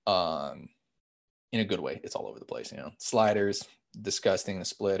 In a good way, it's all over the place. Sliders, disgusting, the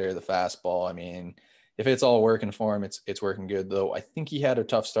splitter, the fastball. If it's all working for him, it's working good. Though I think he had a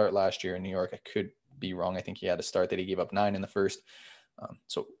tough start last year in New York. I could be wrong. I think he had a start that he gave up 9 in the first.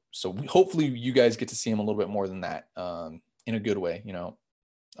 So hopefully you guys get to see him a little bit more than that, in a good way.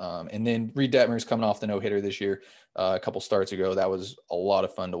 And then Reed Detmers coming off the no-hitter this year, a couple starts ago. That was a lot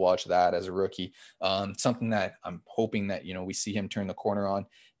of fun to watch that as a rookie. Something that I'm hoping that, we see him turn the corner on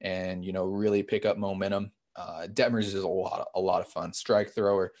and, really pick up momentum. Detmers is a lot of fun. Strike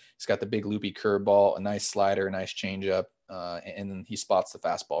thrower. He's got the big loopy curveball, a nice slider, a nice changeup, and then he spots the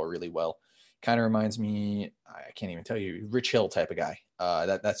fastball really well. Kind of reminds me, I can't even tell you, Rich Hill type of guy.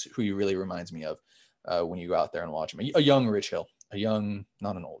 That's who he really reminds me of when you go out there and watch him. A young Rich Hill.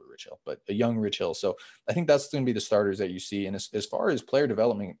 Not an older Rich Hill, but a young Rich Hill. So I think that's going to be the starters that you see. And as far as player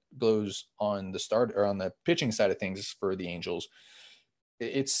development goes on the pitching side of things for the Angels,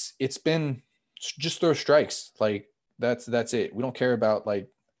 it's been just throw strikes. Like that's it. We don't care about like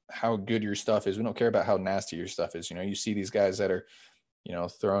how good your stuff is. We don't care about how nasty your stuff is. You see these guys that are,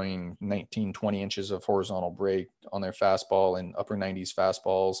 throwing 19, 20 inches of horizontal break on their fastball and upper 90s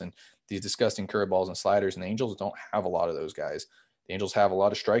fastballs and these disgusting curveballs and sliders. And the Angels don't have a lot of those guys. The Angels have a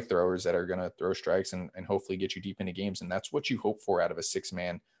lot of strike throwers that are going to throw strikes and hopefully get you deep into games. And that's what you hope for out of a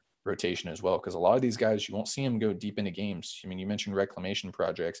 6-man rotation as well. Because a lot of these guys, you won't see them go deep into games. You mentioned reclamation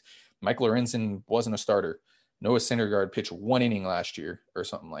projects. Mike Lorenzen wasn't a starter. Noah Syndergaard pitched 1 inning last year or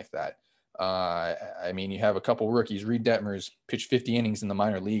something like that. You have a couple rookies. Reed Detmers pitched 50 innings in the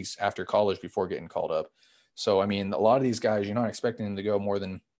minor leagues after college before getting called up. So, a lot of these guys, you're not expecting them to go more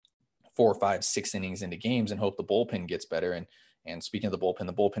than 4, 5, 6 innings into games and hope the bullpen gets better. And speaking of the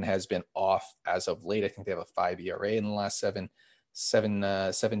bullpen has been off as of late. I think they have a 5 ERA in the last seven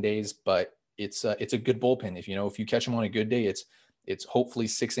days, but it's a good bullpen. If you catch them on a good day, it's hopefully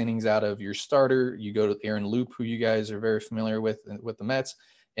 6 innings out of your starter. You go to Aaron Loop, who you guys are very familiar with the Mets.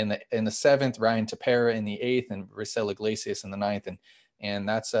 In the 7th, Ryan Tepera in the 8th, and Raisel Iglesias in the 9th. And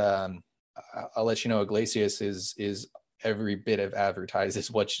that's I'll let you know, Iglesias is every bit of advertised as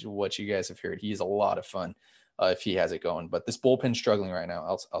what you guys have heard. He's a lot of fun if he has it going. But this bullpen's struggling right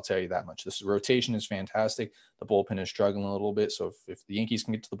now. I'll tell you that much. This rotation is fantastic. The bullpen is struggling a little bit. So if the Yankees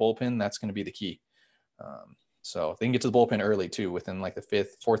can get to the bullpen, that's going to be the key. So if they can get to the bullpen early too, within like the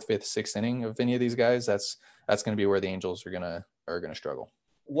 4th, 5th, 6th inning of any of these guys, that's going to be where the Angels are gonna struggle.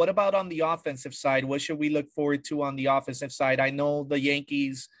 What about on the offensive side? What should we look forward to on the offensive side? I know the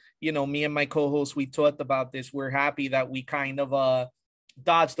Yankees, me and my co-host, we talked about this. We're happy that we kind of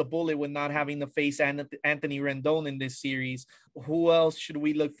dodged the bullet with not having to face Anthony Rendon in this series. Who else should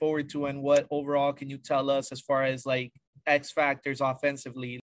we look forward to, and what overall can you tell us as far as like X factors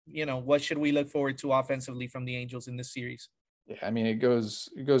offensively? What should we look forward to offensively from the Angels in this series? Yeah, I mean, it goes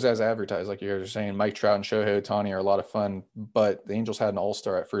as advertised. Like you guys are saying, Mike Trout and Shohei Ohtani are a lot of fun, but the Angels had an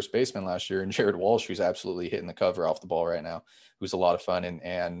all-star at first baseman last year, and Jared Walsh, who's absolutely hitting the cover off the ball right now, who's a lot of fun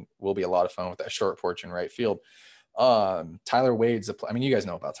and will be a lot of fun with that short porch in right field. Tyler Wade's you guys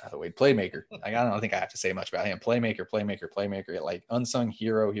know about Tyler Wade, playmaker. I don't think I have to say much about him. Playmaker, like unsung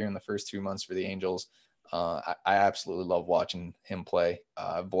hero here in the first 2 months for the Angels. I absolutely love watching him play.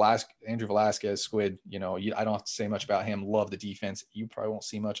 Andrew Velasquez, Squid, I don't have to say much about him. Love the defense. You probably won't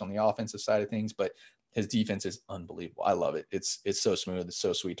see much on the offensive side of things, but his defense is unbelievable. I love it. It's so smooth. It's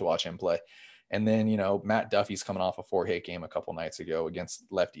so sweet to watch him play. And then, Matt Duffy's coming off a 4-hit game a couple nights ago against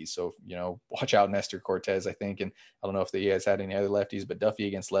lefties. So, watch out Nestor Cortez, I think. And I don't know if he has had any other lefties, but Duffy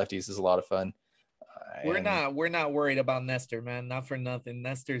against lefties is a lot of fun. We're not worried about Nestor, man. Not for nothing.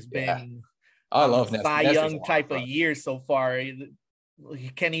 Nestor's been I love Nestor. Cy Young type of year so far.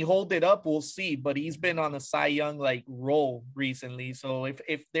 Can he hold it up? We'll see. But he's been on a Cy Young like roll recently. So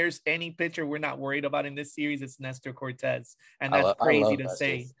if there's any pitcher we're not worried about in this series, it's Nestor Cortez, and that's crazy to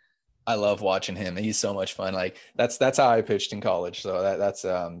say. I love watching him. He's so much fun. Like that's how I pitched in college. So that's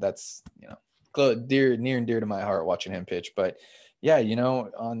near and dear to my heart watching him pitch. But yeah,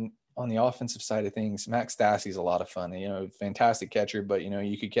 on the offensive side of things, Max Stassi's a lot of fun. Fantastic catcher, but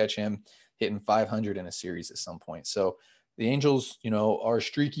you could catch him hitting 500 in a series at some point. So the Angels, are a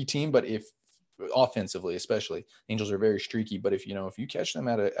streaky team, but if offensively, especially, Angels are very streaky. But if you catch them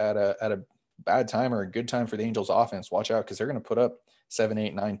at a bad time or a good time for the Angels offense, watch out, because they're going to put up 7,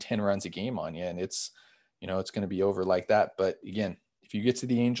 8, 9, 10 runs a game on you. And it's going to be over like that. But again, if you get to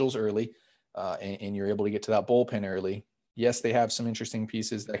the Angels early and you're able to get to that bullpen early, yes, they have some interesting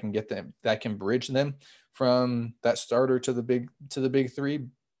pieces that can bridge them from that starter to the big three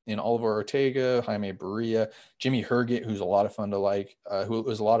in Oliver Ortega, Jaime Barria, Jimmy Herget, who's a lot of fun to who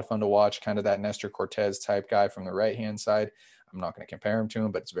was a lot of fun to watch, kind of that Nestor Cortez type guy from the right-hand side. I'm not going to compare him to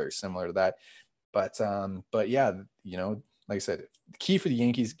him, but it's very similar to that. But yeah, like I said, the key for the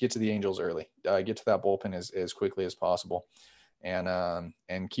Yankees, get to the Angels early, get to that bullpen as quickly as possible,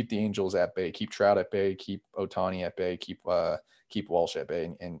 and keep the Angels at bay, keep Trout at bay, keep Ohtani at bay, keep Walsh at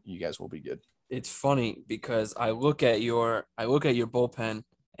bay, and you guys will be good. It's funny because I look at your bullpen,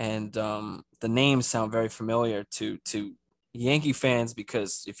 and the names sound very familiar to Yankee fans,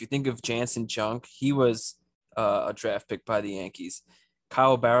 because if you think of Jansen Junk, he was a draft pick by the Yankees.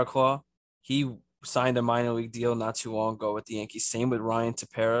 Kyle Barraclough, he signed a minor league deal not too long ago with the Yankees. Same with Ryan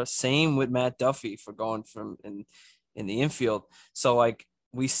Tepera. Same with Matt Duffy for going from in the infield. So like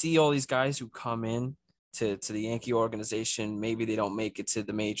we see all these guys who come in to the Yankee organization. Maybe they don't make it to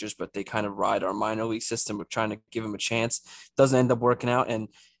the majors, but they kind of ride our minor league system. We're trying to give them a chance. Doesn't end up working out. And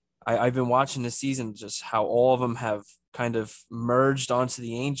I've been watching this season just how all of them have kind of merged onto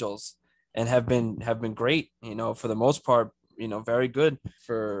the Angels and have been great, for the most part, very good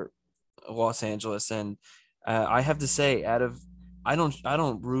for Los Angeles. And I have to say, I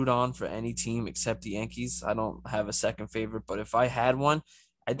don't root on for any team except the Yankees. I don't have a second favorite, but if I had one,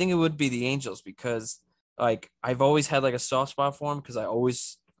 I think it would be the Angels, because like I've always had like a soft spot for them, because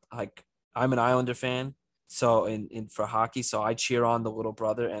I'm an Islander fan. So in for hockey, so I cheer on the little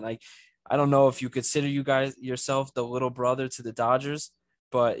brother, and I don't know if you consider yourself the little brother to the Dodgers,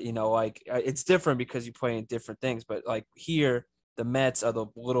 but it's different because you play in different things. But like here, the Mets are the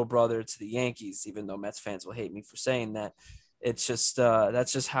little brother to the Yankees, even though Mets fans will hate me for saying that. It's just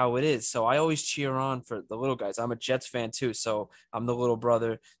that's just how it is. So I always cheer on for the little guys. I'm a Jets fan too, so I'm the little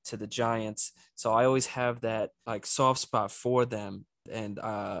brother to the Giants. So I always have that like soft spot for them. And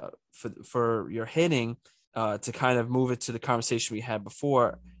for your hitting, to kind of move it to the conversation we had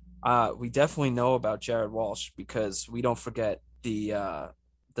before, we definitely know about Jared Walsh, because we don't forget the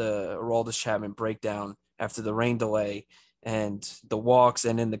Aroldis Chapman breakdown after the rain delay and the walks,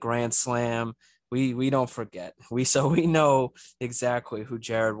 and in the grand slam. We don't forget. We know exactly who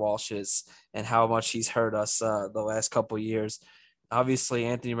Jared Walsh is and how much he's hurt us the last couple of years. Obviously,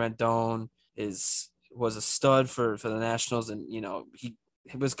 Anthony Rendon was a stud for the Nationals, and he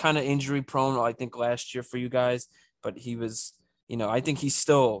was kind of injury prone, I think, last year for you guys, but he was, I think he's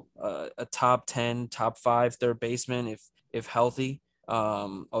still a top 10, top 5 third baseman if healthy.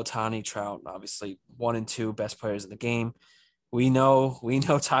 Ohtani, Trout, obviously 1 and 2 best players in the game. We know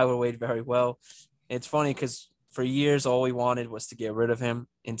Tyler Wade very well. It's funny because for years, all we wanted was to get rid of him.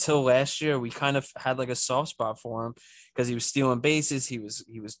 Until last year, we kind of had like a soft spot for him because he was stealing bases. He was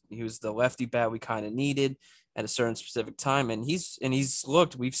the lefty bat we kind of needed at a certain specific time. And he's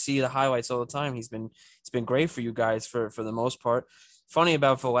looked. We've seen the highlights all the time. He's been great for you guys for the most part. Funny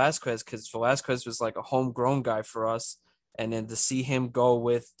about Velasquez, because Velasquez was like a homegrown guy for us, and then to see him go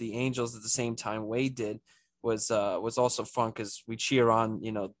with the Angels at the same time Wade did was also fun because we cheer on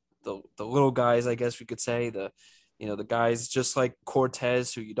the little guys, I guess we could say, the guys just like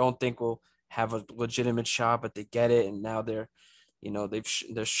Cortez, who you don't think will have a legitimate shot, but they get it, and now they're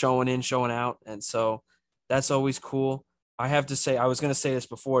they're showing in, showing out, and so that's always cool. I have to say, I was going to say this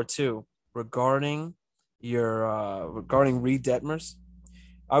before too, regarding regarding Reed Detmers.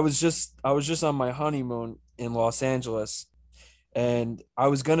 I was just on my honeymoon in Los Angeles, and I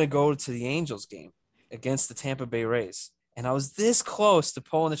was gonna go to the Angels game against the Tampa Bay Rays, and I was this close to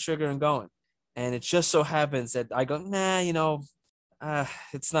pulling the trigger and going, and it just so happens that I go, nah,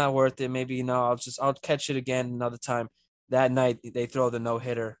 it's not worth it. Maybe I'll catch it again another time. That night they throw the no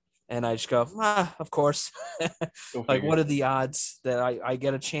hitter, and I just go, of course. Like, what are the odds that I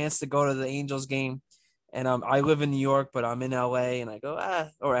get a chance to go to the Angels game? And I live in New York, but I'm in LA, and I go,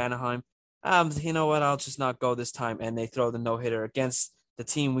 or Anaheim. You know what? I'll just not go this time. And they throw the no hitter against the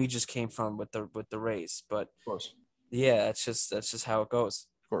team we just came from with the Rays. But of course, yeah, that's just how it goes.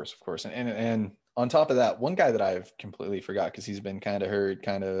 Of course. And on top of that, one guy that I've completely forgot because he's been kind of hurt,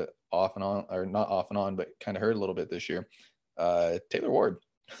 kind of off and on, or not off and on, but kind of hurt a little bit this year. Taylor Ward,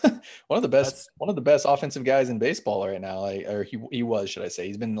 one of the best offensive guys in baseball right now. Or he was, should I say?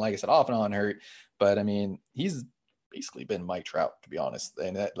 He's been, like I said, off and on hurt, but I mean, he's basically been Mike Trout, to be honest.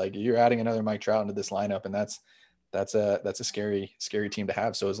 And that, like, you're adding another Mike Trout into this lineup, and that's a scary team to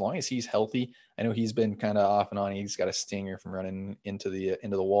have. So as long as he's healthy, I know he's been kind of off and on. He's got a stinger from running into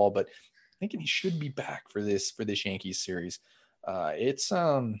the wall, but thinking he should be back for this Yankees series. He's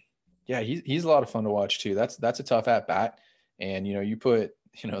a lot of fun to watch too. That's a tough at bat, and you put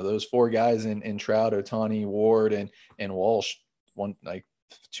those four guys in Trout, Ohtani, Ward, and Walsh,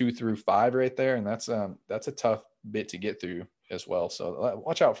 2 through 5 right there, and that's a tough bit to get through as well. So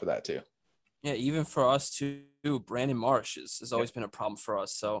watch out for that too. Yeah, even for us too, Brandon Marsh has always been a problem for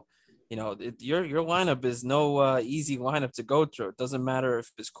us. So, your lineup is no easy lineup to go through. It doesn't matter if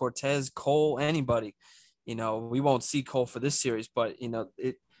it's Cortez, Cole, anybody. We won't see Cole for this series, but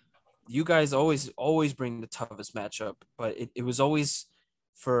you guys always bring the toughest matchup. But it was always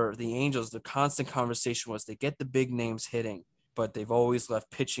for the Angels. The constant conversation was they get the big names hitting, but they've always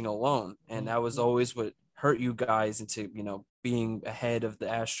left pitching alone, and that was always what hurt you guys into being ahead of the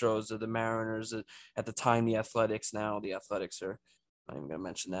Astros or the Mariners at the time. The Athletics, now the Athletics are, I'm not even gonna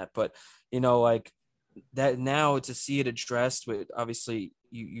mention that, but like that now to see it addressed with, obviously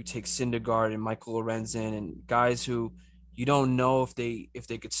you take Syndergaard and Michael Lorenzen and guys who you don't know if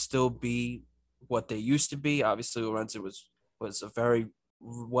they could still be what they used to be. Obviously Lorenzen was a very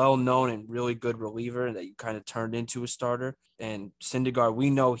well-known and really good reliever that you kind of turned into a starter, and Syndergaard we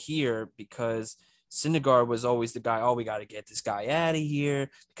know here because Syndergaard was always the guy, oh, we got to get this guy out of here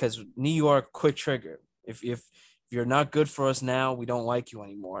because New York, quick trigger. If you're not good for us now, we don't like you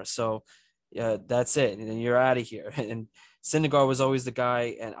anymore. So that's it. And then you're out of here. And Syndergaard was always the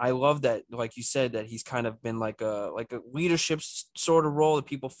guy. And I love that, like you said, that he's kind of been like a leadership sort of role that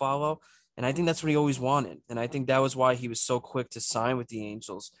people follow. And I think that's what he always wanted. And I think that was why he was so quick to sign with the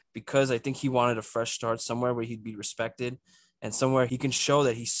Angels, because I think he wanted a fresh start somewhere where he'd be respected and somewhere he can show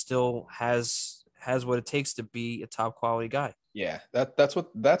that he still has what it takes to be a top quality guy. Yeah, that's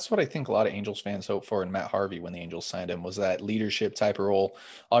what I think a lot of Angels fans hope for in Matt Harvey when the Angels signed him, was that leadership type of role.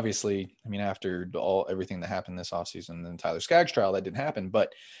 Obviously, I mean, after everything that happened this offseason and then Tyler Skaggs trial, that didn't happen.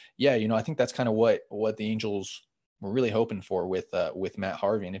 But yeah, I think that's kind of what the Angels were really hoping for with Matt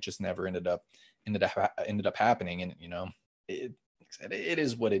Harvey, and it just never ended up happening. And it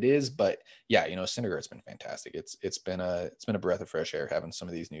is what it is. But yeah, Syndergaard's been fantastic. It's been a breath of fresh air having some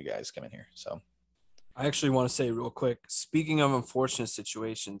of these new guys come in here. So I actually want to say real quick, speaking of unfortunate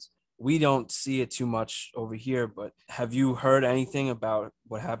situations, we don't see it too much over here, but have you heard anything about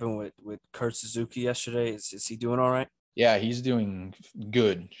what happened with Kurt Suzuki yesterday? Is he doing all right? Yeah, he's doing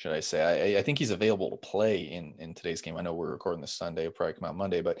good, should I say. I think he's available to play in today's game. I know we're recording this Sunday, it'll probably come out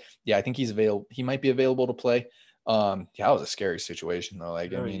Monday, but yeah, I think he's available. He might be available to play. Yeah, that was a scary situation though.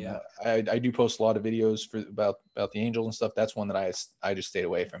 Like, I mean, I do post a lot of videos about the Angels and stuff. That's one that I just stayed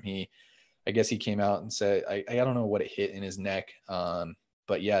away from. I guess he came out and said, I don't know what it hit in his neck.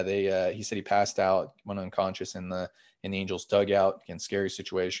 But yeah, he said he passed out, went unconscious in the Angels dugout. Again, scary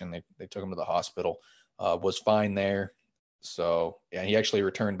situation. They took him to the hospital, was fine there. So yeah, he actually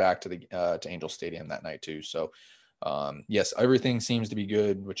returned back to the to Angel Stadium that night too. So yes, everything seems to be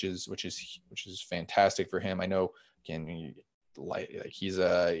good, which is fantastic for him. I know, again, like he's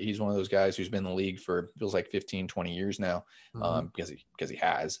one of those guys who's been in the league for feels like 15, 20 years now, because he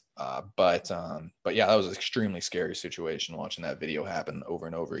has. But yeah, that was an extremely scary situation watching that video happen over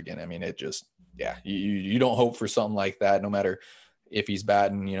and over again. I mean, it just, yeah, you don't hope for something like that, no matter if he's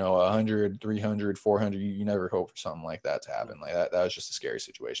batting, 100, 300, 400, you never hope for something like that to happen. Like that was just a scary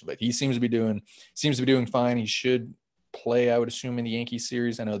situation, but he seems to be doing fine. He should play, I would assume, in the Yankees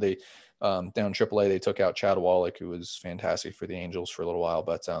series. I know they, down AAA, they took out Chad Wallach, who was fantastic for the Angels for a little while,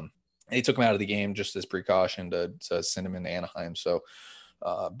 but they took him out of the game just as precaution to send him into Anaheim. So,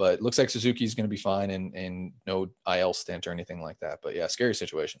 but it looks like Suzuki's going to be fine and no IL stint or anything like that. But yeah, scary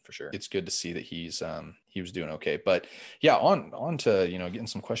situation for sure. It's good to see that he was doing okay. But yeah, on to, getting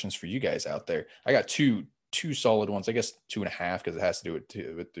some questions for you guys out there. I got two solid ones, I guess 2.5, because it has to do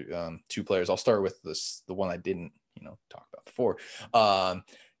with two players. I'll start with the one I didn't, talk about before.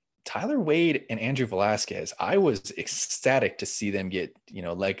 Tyler Wade and Andrew Velasquez. I was ecstatic to see them get,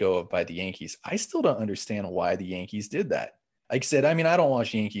 let go of by the Yankees. I still don't understand why the Yankees did that. Like I said, I mean, I don't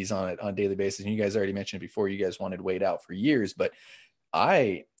watch Yankees on a daily basis. And you guys already mentioned it before, you guys wanted Wade out for years, but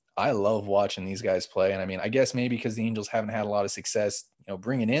I love watching these guys play. And I mean, I guess maybe because the Angels haven't had a lot of success,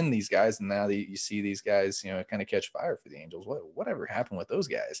 bringing in these guys. And now that you see these guys, kind of catch fire for the Angels. Whatever happened with those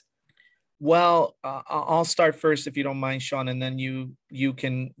guys? Well, I'll start first if you don't mind, Sean, and then you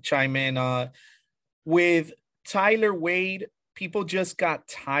can chime in. With Tyler Wade, people just got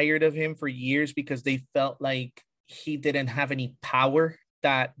tired of him for years because they felt like he didn't have any power,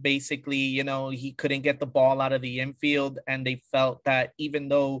 that basically, he couldn't get the ball out of the infield. And they felt that even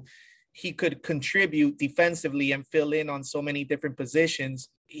though he could contribute defensively and fill in on so many different positions,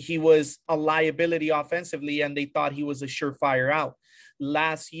 he was a liability offensively, and they thought he was a surefire out.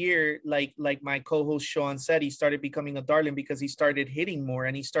 Last year, like my co-host Sean said, he started becoming a darling because he started hitting more,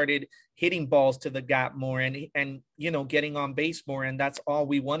 and he started hitting balls to the gap more, and getting on base more. And that's all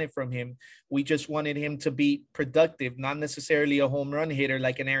we wanted from him. We just wanted him to be productive, not necessarily a home run hitter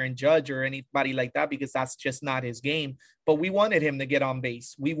like an Aaron Judge or anybody like that, because that's just not his game. But we wanted him to get on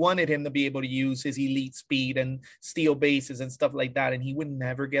base. We wanted him to be able to use his elite speed and steal bases and stuff like that. And he would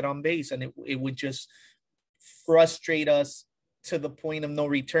never get on base, and it would just frustrate us to the point of no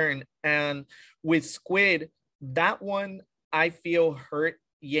return. And with Squid, that one I feel hurt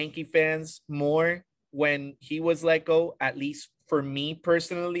Yankee fans more when he was let go, at least for me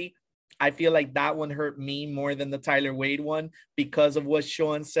personally. I feel like that one hurt me more than the Tyler Wade one, because of what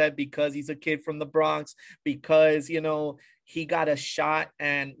Sean said, because he's a kid from the Bronx, because, he got a shot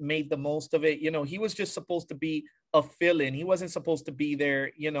and made the most of it. He was just supposed to be a fill-in. He wasn't supposed to be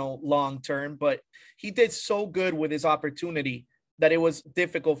there, long term, but he did so good with his opportunity that it was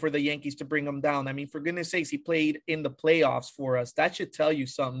difficult for the Yankees to bring him down. I mean, for goodness sakes, he played in the playoffs for us. That should tell you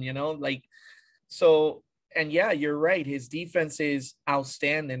something, so. And yeah, you're right. His defense is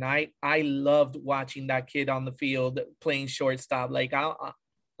outstanding. I loved watching that kid on the field playing shortstop. Like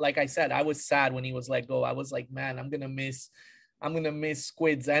I said, I was sad when he was let go. I was like, man, I'm gonna miss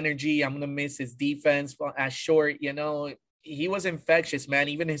Squid's energy. I'm gonna miss his defense at short. He was infectious, man.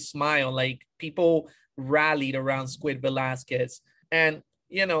 Even his smile, like, people rallied around Squid Velasquez. And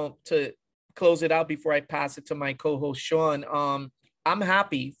to close it out before I pass it to my co-host Sean, I'm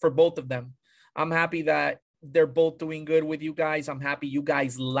happy for both of them. I'm happy that they're both doing good with you guys. I'm happy you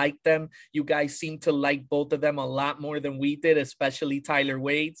guys like them. You guys seem to like both of them a lot more than we did, especially Tyler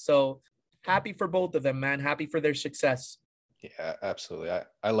Wade. So happy for both of them, man. Happy for their success. Yeah, absolutely.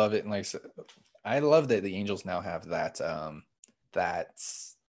 I love it. And like I said, I love that the Angels now have that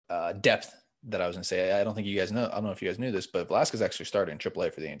depth that I was going to say. I don't think you guys know. I don't know if you guys knew this, but Velasquez actually started in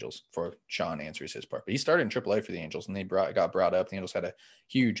AAA for the Angels, for Sean answers his part. But he started in AAA for the Angels, and they got brought up. The Angels had a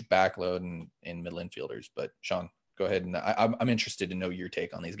huge backload in middle infielders. But Sean, go ahead, and I'm interested to know your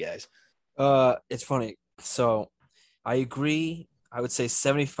take on these guys. It's funny. So I agree. I would say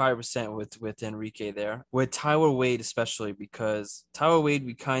 75% with Enrique there. With Tyler Wade, especially, because Tyler Wade,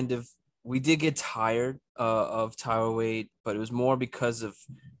 we did get tired of Tyler Wade, but it was more because of,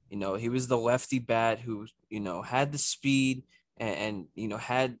 he was the lefty bat who, had the speed and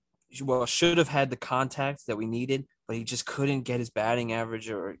should have had the contact that we needed, but he just couldn't get his batting average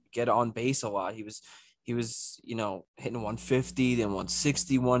or get on base a lot. He was, hitting 150, then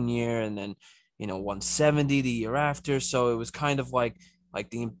 160 one year, and then, 170 the year after. So it was kind of like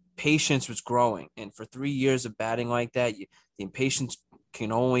the impatience was growing. And for 3 years of batting like that, the impatience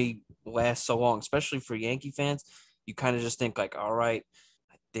can only last so long, especially for Yankee fans. You kind of just think like, all right,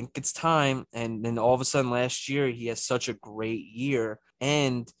 think it's time. And then all of a sudden last year, he has such a great year.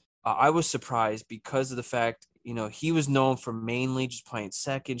 And I was surprised because of the fact, he was known for mainly just playing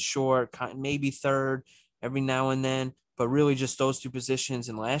second, short, maybe third every now and then, but really just those two positions.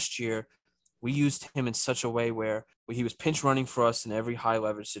 And last year, we used him in such a way where he was pinch running for us in every high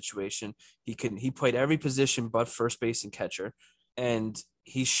leverage situation. He played every position but first base and catcher. And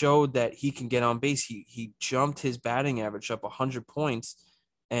he showed that he can get on base. He jumped his batting average up 100 points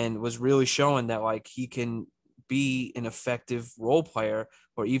and was really showing that like he can be an effective role player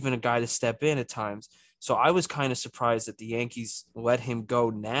or even a guy to step in at times. So I was kind of surprised that the Yankees let him go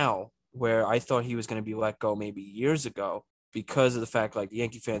now, where I thought he was going to be let go maybe years ago, because of the fact like the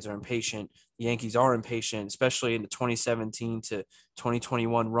Yankee fans are impatient. The Yankees are impatient, especially in the 2017 to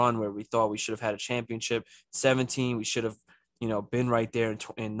 2021 run where we thought we should have had a championship. 17, we should have, been right there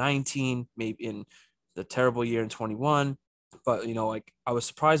in 19, maybe in the terrible year in 21. But, like I was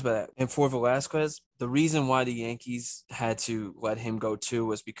surprised by that. And for Velasquez, the reason why the Yankees had to let him go too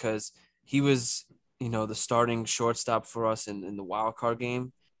was because he was, the starting shortstop for us in the wild card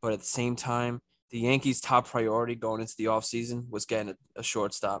game. But at the same time, the Yankees' top priority going into the offseason was getting a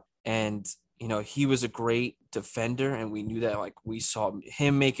shortstop. And, he was a great defender, and we knew that. Like, we saw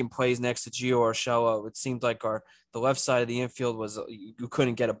him making plays next to Gio Urshela. It seemed like the left side of the infield was you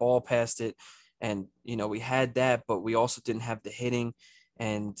couldn't get a ball past it. And, we had that, but we also didn't have the hitting.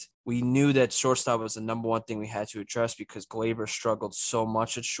 And we knew that shortstop was the number one thing we had to address because Glaber struggled so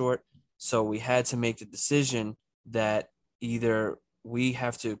much at short. So we had to make the decision that either we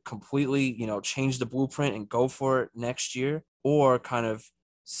have to completely, change the blueprint and go for it next year, or kind of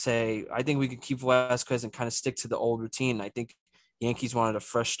say, I think we could keep Velasquez and kind of stick to the old routine. I think Yankees wanted a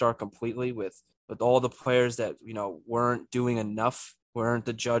fresh start completely with all the players that, weren't doing enough, weren't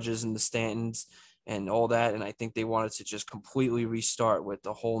the judges in the Stantons and all that. And I think they wanted to just completely restart with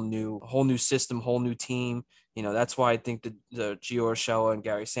a whole new system, whole new team. That's why I think the Gio Urshela and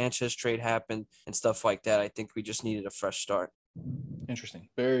Gary Sanchez trade happened and stuff like that. I think we just needed a fresh start. Interesting.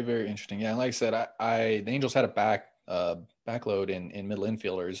 Very, very interesting. Yeah. And like I said, the Angels had a backload in middle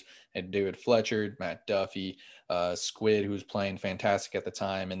infielders, and David Fletcher, Matt Duffy, Squid, who was playing fantastic at the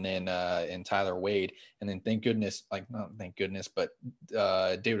time, and then and Tyler Wade. And then not thank goodness, but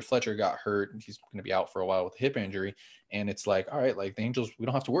David Fletcher got hurt. He's going to be out for a while with a hip injury. And it's like, all right, like the Angels, we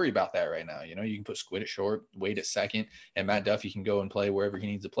don't have to worry about that right now. You can put Squid at short, Wade at second, and Matt Duffy can go and play wherever he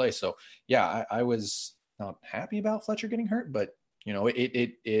needs to play. So yeah, I was not happy about Fletcher getting hurt, but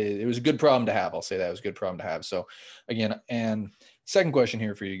it was a good problem to have. I'll say that it was a good problem to have. So again, and second question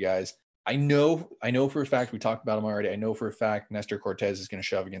here for you guys. I know for a fact, we talked about him already. I know for a fact Nestor Cortez is going to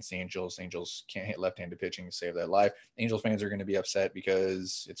shove against the Angels. The Angels can't hit left-handed pitching to save their life. Angels fans are going to be upset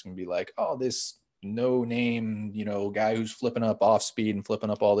because it's going to be like, oh, this no name, guy who's flipping up off speed and flipping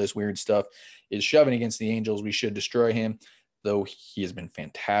up all this weird stuff is shoving against the Angels. We should destroy him. Though he has been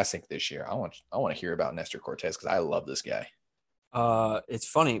fantastic this year. I want to hear about Nestor Cortez because I love this guy. It's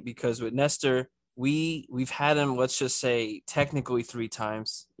funny because with Nestor, we've had him, let's just say technically 3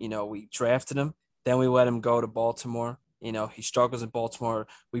 times. We drafted him, then we let him go to Baltimore. He struggles in Baltimore.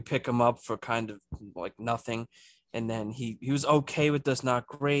 We pick him up for kind of like nothing. And then he was okay with us, not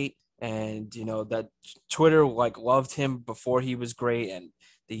great. And, that Twitter like loved him before he was great. And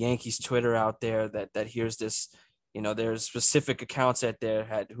the Yankees Twitter out there that here's this, there's specific accounts out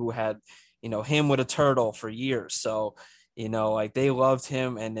there who had, him with a turtle for years. So, like they loved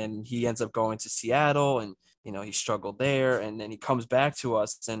him, and then he ends up going to Seattle, and he struggled there, and then he comes back to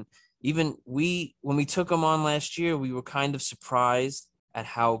us. And even when we took him on last year, we were kind of surprised at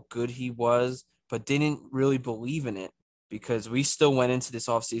how good he was, but didn't really believe in it because we still went into this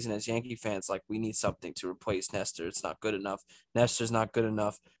offseason as Yankee fans like we need something to replace Nestor. It's not good enough. Nestor's not good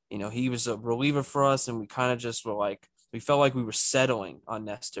enough. He was a reliever for us, and we kind of just were like, we felt like we were settling on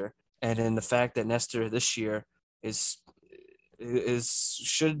Nestor. And then the fact that Nestor this year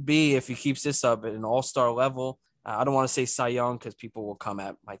should be, if he keeps this up, at an all-star level. I don't want to say Cy Young because people will come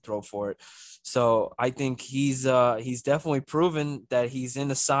at my throat for it. So I think he's definitely proven that he's in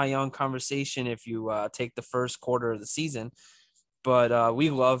the Cy Young conversation if you take the first quarter of the season. But we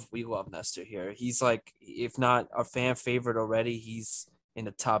love Nestor here. He's like, if not a fan favorite already, he's in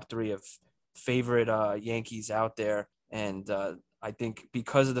the top 3 of favorite Yankees out there. And I think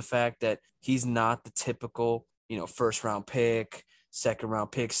because of the fact that he's not the typical first round pick, second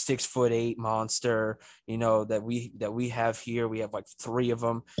round pick, 6'8" monster, that we have here. We have like 3 of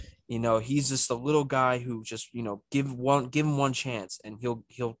them. He's just a little guy who just, give him one chance and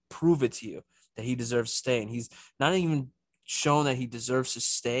he'll prove it to you that he deserves to stay. And he's not even shown that he deserves to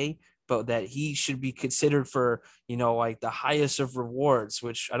stay but that he should be considered for, like the highest of rewards,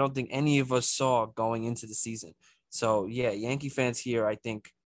 which I don't think any of us saw going into the season. So yeah, Yankee fans here, I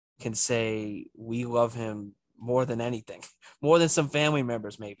think, can say we love him more than anything, more than some family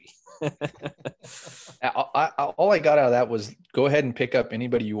members, maybe. All I got out of that was go ahead and pick up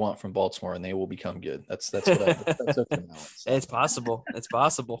anybody you want from Baltimore, and they will become good. That's what I took from that one. So. It's possible. It's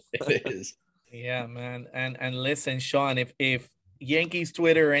possible. It is. Yeah, man. And listen, Sean, if Yankees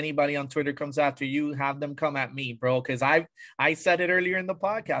Twitter or anybody on Twitter comes after you, have them come at me, bro. Because I said it earlier in the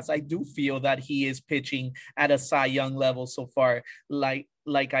podcast. I do feel that he is pitching at a Cy Young level so far.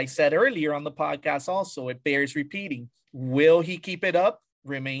 Like I said earlier on the podcast, also, it bears repeating. Will he keep it up?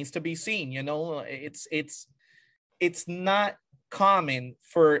 Remains to be seen. It's not common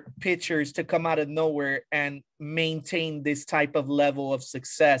for pitchers to come out of nowhere and maintain this type of level of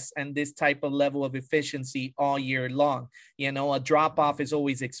success and this type of level of efficiency all year long. A drop off is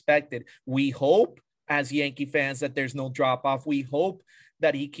always expected. We hope as Yankee fans that there's no drop off. We hope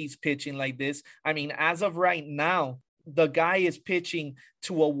that he keeps pitching like this. I mean, as of right now, the guy is pitching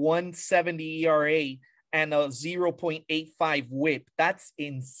to a 170 ERA and a 0.85 whip. That's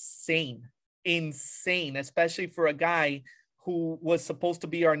insane, especially for a guy who was supposed to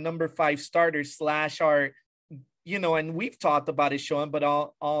be our number 5 starter / our, and we've talked about it, Sean, but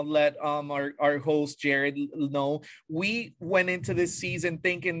I'll let our host Jared know. We went into this season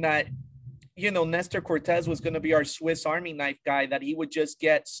thinking that, Nestor Cortez was going to be our Swiss Army knife guy, that he would just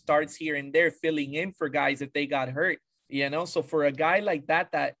get starts here and there, filling in for guys if they got hurt, So for a guy like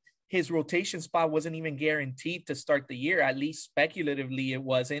that his rotation spot wasn't even guaranteed to start the year, at least speculatively it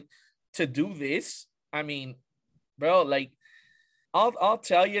wasn't, to do this. I mean, bro, like, I'll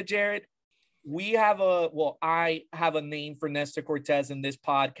tell you, Jared, I have a name for Nestor Cortez in this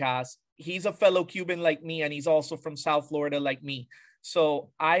podcast. He's a fellow Cuban like me, and he's also from South Florida like me.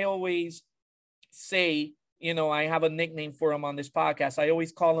 So I always say, I have a nickname for him on this podcast. I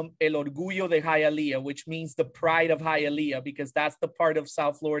always call him El Orgullo de Hialeah, which means the pride of Hialeah, because that's the part of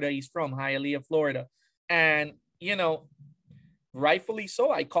South Florida he's from, Hialeah, Florida. And, rightfully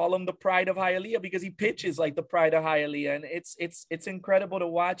so. I call him the pride of Hialeah because he pitches like the pride of Hialeah, and it's incredible to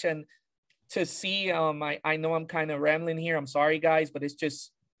watch and to see. I know I'm kind of rambling here. I'm sorry, guys, but it's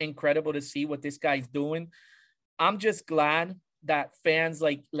just incredible to see what this guy's doing. I'm just glad that fans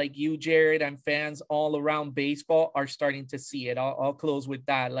like you, Jared, and fans all around baseball are starting to see it. I'll close with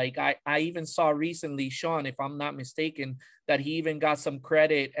that. Like I even saw recently, Sean, if I'm not mistaken, that he even got some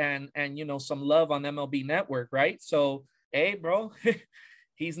credit and some love on MLB Network, right? So, hey, bro,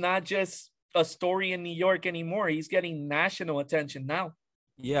 he's not just a story in New York anymore. He's getting national attention now.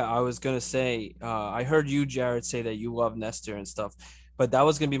 Yeah, I was going to say, I heard you, Jared, say that you love Nestor and stuff, but that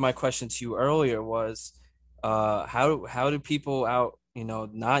was going to be my question to you earlier was, how do people out,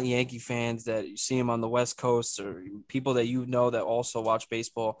 not Yankee fans that you see him on the West Coast or people that that also watch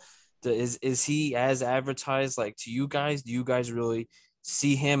baseball, is he as advertised like to you guys? Do you guys really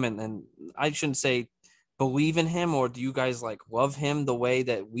see him and I shouldn't say believe in him, or do you guys like love him the way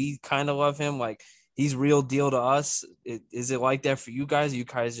that we kind of love him? Like he's real deal to us. Is it like that for you guys? Are you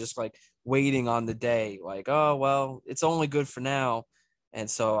guys just like waiting on the day, like, oh, well, it's only good for now. And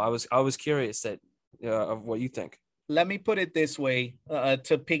so I was curious of what you think. Let me put it this way,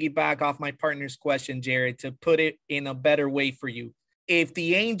 to piggyback off my partner's question, Jared, to put it in a better way for you. If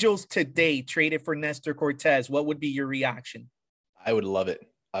the Angels today traded for Nestor Cortez, what would be your reaction? I would love it.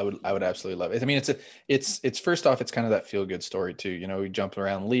 I would absolutely love it. I mean, it's first off, it's kind of that feel good story too. He jumped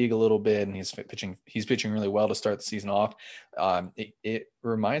around the league a little bit and he's pitching really well to start the season off. It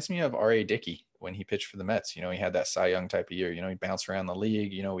reminds me of R.A. Dickey when he pitched for the Mets. He had that Cy Young type of year. He bounced around the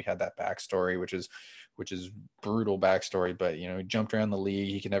league. We had that backstory, which is brutal backstory, but he jumped around the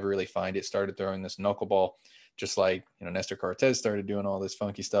league. He could never really find it. Started throwing this knuckleball, just like Nestor Cortez started doing all this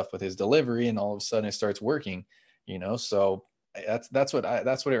funky stuff with his delivery, and all of a sudden it starts working. So that's what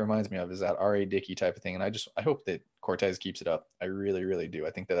it reminds me of, is that R.A. Dickey type of thing. And I hope that Cortez keeps it up. I really, really do.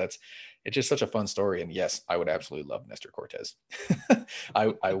 I think it's just such a fun story. And yes, I would absolutely love Nestor Cortez.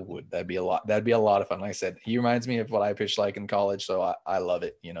 I would. That'd be a lot of fun. Like I said, he reminds me of what I pitched like in college. So I love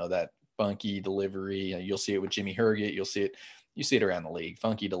it. That funky delivery. You'll see it with Jimmy Herget. You see it around the league.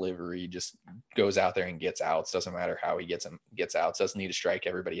 Funky delivery, just goes out there and gets outs. Doesn't matter how he gets outs. Doesn't need to strike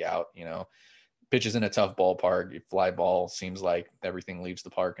everybody out. Pitches in a tough ballpark. Fly ball, seems like everything leaves the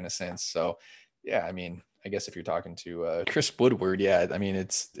park in a sense. So yeah, I mean, I guess if you're talking to Chris Woodward, yeah, I mean,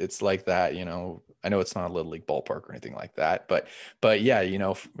 it's like that, I know it's not a little league ballpark or anything like that, but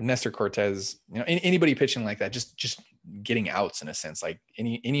yeah, Nestor Cortez, anybody pitching like that, just getting outs in a sense, like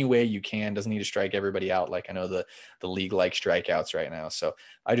any way you can, doesn't need to strike everybody out. Like I know the league like strikeouts right now. So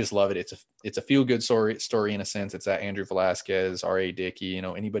I just love it. It's a feel good story in a sense. It's that Andrew Velasquez, R.A. Dickey,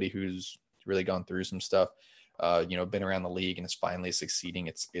 anybody who's really gone through some stuff, been around the league and is finally succeeding.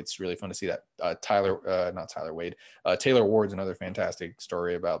 It's really fun to see that. Taylor Ward's another fantastic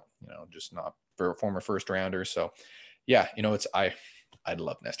story about, just not for a former first rounder. So yeah, I'd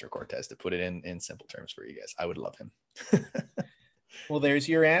love Nestor Cortez, to put it in simple terms for you guys. I would love him. Well, there's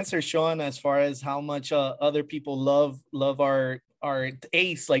your answer, Sean, as far as how much other people love our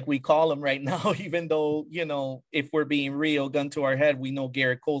ace, like we call him right now, even though, if we're being real, gun to our head, we know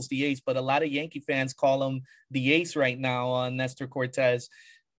Garrett Cole's the ace, but a lot of Yankee fans call him the ace right now, Nestor Cortez.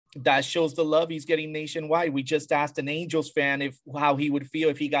 That shows the love he's getting nationwide. We just asked an Angels fan how he would feel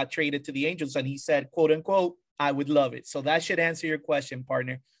if he got traded to the Angels, and he said, quote unquote, I would love it. So that should answer your question,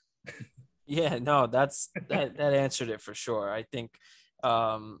 partner. Yeah, no, that answered it for sure. I think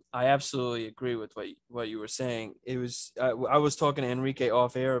I absolutely agree with what you were saying. It was I was talking to Enrique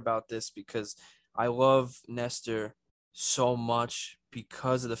off air about this because I love Nestor so much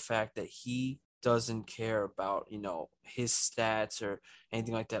because of the fact that he doesn't care about, his stats or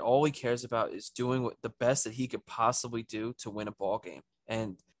anything like that. All he cares about is doing the best that he could possibly do to win a ball game.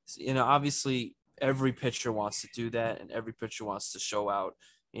 And, obviously every pitcher wants to do that, and every pitcher wants to show out,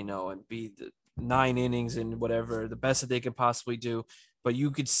 and be the 9 innings and whatever, the best that they could possibly do. But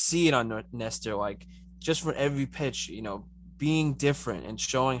you could see it on Nestor, like just for every pitch, being different and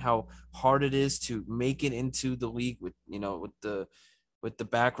showing how hard it is to make it into the league with the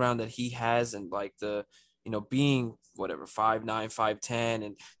background that he has, and like being whatever 5'9", 5'10",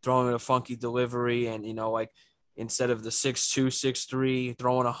 and throwing a funky delivery, and like instead of the 6'2", 6'3",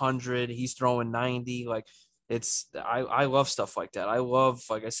 throwing 100, he's throwing 90. Like I love stuff like that. I love,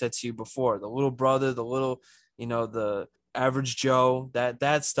 like I said to you before, the little brother, the little, the average Joe,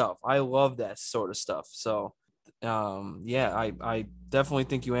 that stuff. I love that sort of stuff. So yeah, I definitely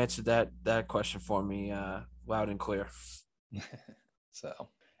think you answered that question for me loud and clear. So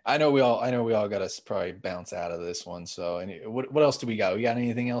I know we all got to probably bounce out of this one. So what else do we got? We got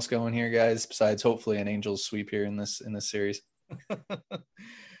anything else going here, guys, besides hopefully an Angels sweep here in this series?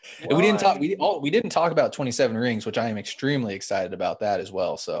 Well, we didn't talk about 27 rings, which I am extremely excited about that as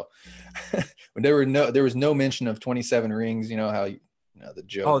well. So there was no mention of 27 rings, the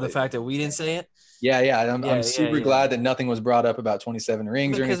joke. The fact that we didn't say it. Yeah. I'm super glad that nothing was brought up about 27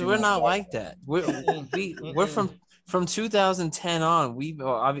 rings, because we're not like that. We're from 2010 on. We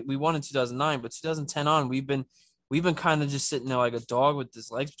won in 2009, but 2010 on, we've been kind of just sitting there like a dog with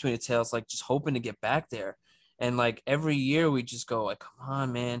his legs between its tails, like just hoping to get back there. And like every year we just go like, come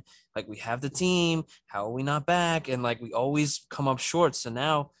on, man, like we have the team, how are we not back? And like we always come up short. So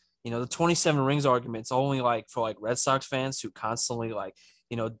now, the 27 rings argument's only like for like Red Sox fans who constantly like,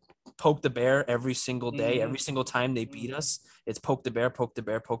 poke the bear every single day, every single time they beat us. It's poke the bear, poke the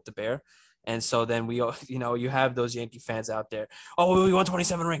bear, poke the bear. And so then we, you have those Yankee fans out there. Oh, we won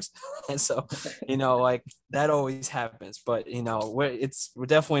 27 rings. And so, like that always happens, but we're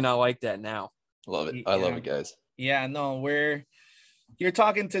definitely not like that now. Love it. I love it, guys. Yeah, no, you're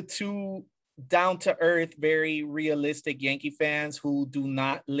talking to two down to earth, very realistic Yankee fans who do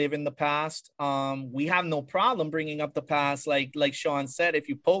not live in the past. We have no problem bringing up the past. Like Sean said, if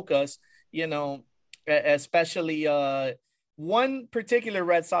you poke us, especially, one particular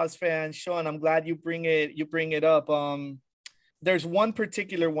Red Sox fan, Sean, I'm glad you bring it up. There's one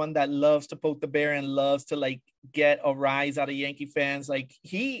particular one that loves to poke the bear and loves to like get a rise out of Yankee fans. Like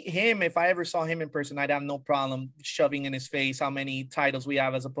him, if I ever saw him in person, I'd have no problem shoving in his face how many titles we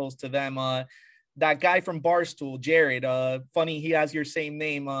have as opposed to them. That guy from Barstool, Jared, funny, he has your same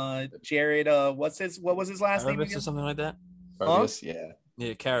name. Jared, what was his last name again? Or something like that? Carabas, yeah.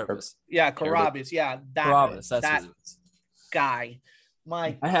 Yeah, Carabas. Yeah, Carabas. Yeah, Carabas, that's that what it is. Guy.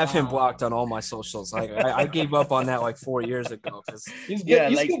 I have him blocked on all my socials. Like I gave up on that like 4 years ago because he's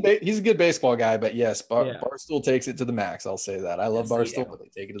a good baseball guy. But yes, Barstool takes it to the max. I'll say that. I love Barstool, but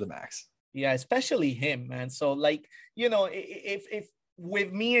they take it to the max. Yeah, especially him, man. So like, if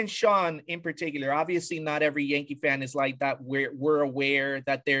with me and Sean in particular, obviously not every Yankee fan is like that. We're aware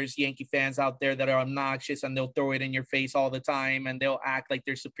that there's Yankee fans out there that are obnoxious and they'll throw it in your face all the time and they'll act like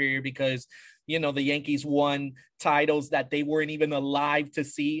they're superior because, the Yankees won titles that they weren't even alive to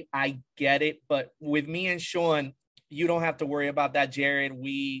see. I get it. But with me and Sean, you don't have to worry about that, Jared.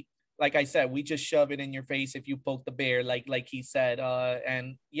 Like I said, we just shove it in your face if you poke the bear, like he said.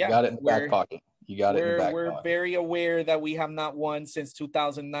 And yeah, got it in the back pocket. You got it in your back We're pocket. very aware that we have not won since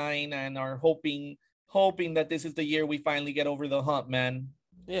 2009 and are hoping that this is the year we finally get over the hump, man.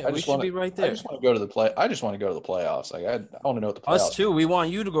 Yeah, we should be right I there. just want to go to the play. I just want to go to the playoffs. Like I want to know what the playoffs. Us too. We want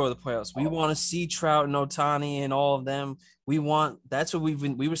you to go to the playoffs. We want to see Trout and Otani and all of them. That's what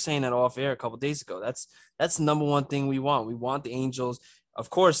we were saying that off air a couple of days ago. That's the number one thing we want. We want the Angels, of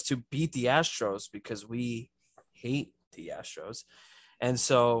course, to beat the Astros because we hate the Astros. And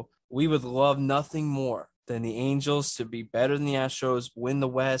so we would love nothing more than the Angels to be better than the Astros, win the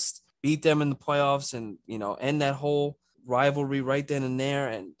West, beat them in the playoffs, and, end that whole rivalry right then and there.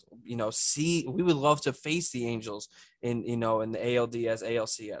 And, we would love to face the Angels in the ALDS,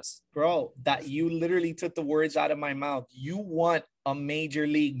 ALCS. Bro, that you literally took the words out of my mouth. You want a major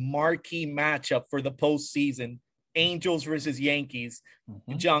league marquee matchup for the postseason. Angels versus Yankees.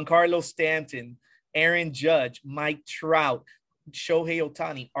 Giancarlo Stanton, Aaron Judge, Mike Trout, Shohei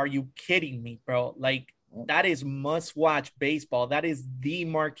Otani. Are you kidding me, bro? Like, that is must-watch baseball. That is the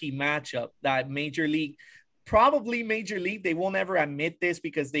marquee matchup that Major League, they won't ever admit this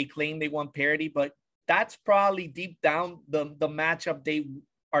because they claim they want parity, but that's probably deep down the matchup they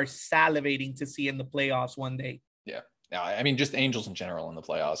are salivating to see in the playoffs one day. Yeah. I mean, just Angels in general in the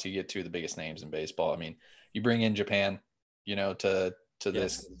playoffs. You get two of the biggest names in baseball. I mean, you bring in Japan, to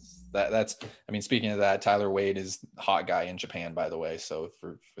this. That's I mean, speaking of that, Tyler Wade is hot guy in Japan, by the way. So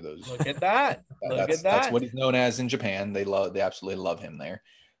for those, look at that. That's what he's known as in Japan. They absolutely love him there.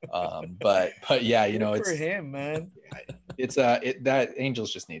 But yeah, it's for him, man. It's that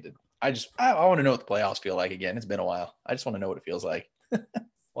Angels just needed. I want to know what the playoffs feel like again. It's been a while. I just want to know what it feels like.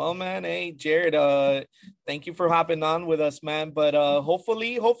 Well, man, hey, Jared, thank you for hopping on with us, man. But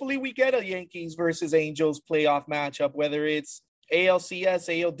hopefully we get a Yankees versus Angels playoff matchup, whether it's ALCS,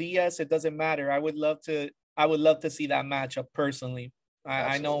 ALDS, it doesn't matter. I would love to see that matchup personally.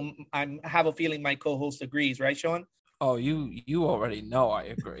 I know I have a feeling my co-host agrees, right, Sean? Oh, you already know I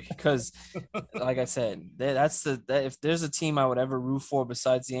agree because, like I said, if there's a team I would ever root for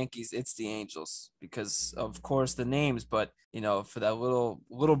besides the Yankees, it's the Angels because, of course, the names, but for that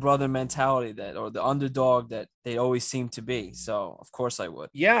little brother mentality or the underdog that they always seem to be. So, of course, I would.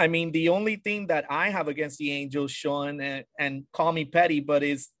 Yeah, I mean, the only thing that I have against the Angels, Sean, and call me petty, but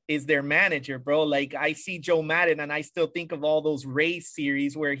is their manager, bro. Like, I see Joe Madden and I still think of all those Rays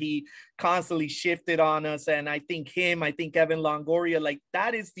series where he constantly shifted on us. And I think Evan Longoria, like,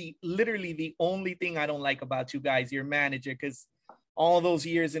 that is literally the only thing I don't like about you guys, your manager, because all those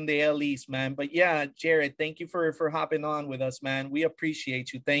years in the AL East, man. But yeah, Jared, thank you for hopping on with us, man. We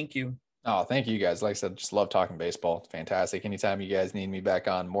appreciate you. Thank you. Oh, thank you guys. Like I said, just love talking baseball. It's fantastic. Anytime you guys need me back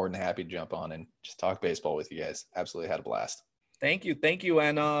on, more than happy to jump on and just talk baseball with you guys. Absolutely had a blast. Thank you.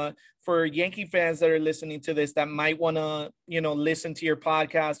 And for Yankee fans that are listening to this that might want to, listen to your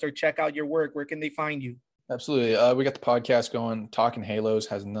podcast or check out your work, where can they find you? Absolutely. We got the podcast going. Talking Halos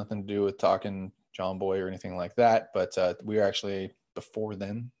has nothing to do with talking John Boy or anything like that, but we are actually before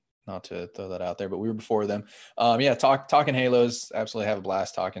them. Not to throw that out there, but we were before them. Talking Halos, absolutely have a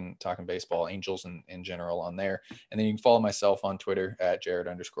blast talking baseball, Angels in general on there. And then you can follow myself on Twitter at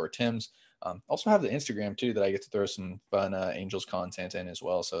Jared_Tims. Also have the Instagram too that I get to throw some fun Angels content in as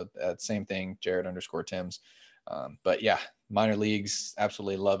well. So same thing, Jared_Tims. But yeah, minor leagues,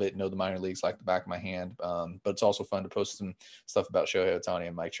 absolutely love it. Know the minor leagues like the back of my hand. But it's also fun to post some stuff about Shohei Otani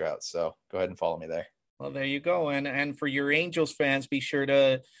and Mike Trout. So go ahead and follow me there. Well, there you go. And for your Angels fans, be sure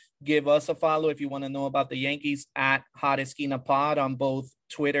to give us a follow if you want to know about the Yankees at Hot Esquina Pod on both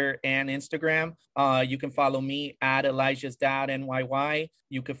Twitter and Instagram. You can follow me at Elijah's Dad NYY.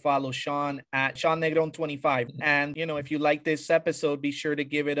 You can follow Sean at Sean Negron 25. And, if you like this episode, be sure to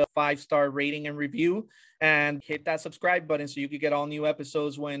give it a 5-star rating and review and hit that subscribe button so you can get all new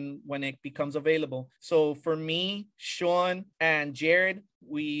episodes when it becomes available. So for me, Sean, and Jared,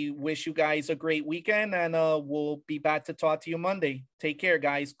 we wish you guys a great weekend, and we'll be back to talk to you Monday. Take care,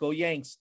 guys. Go Yanks.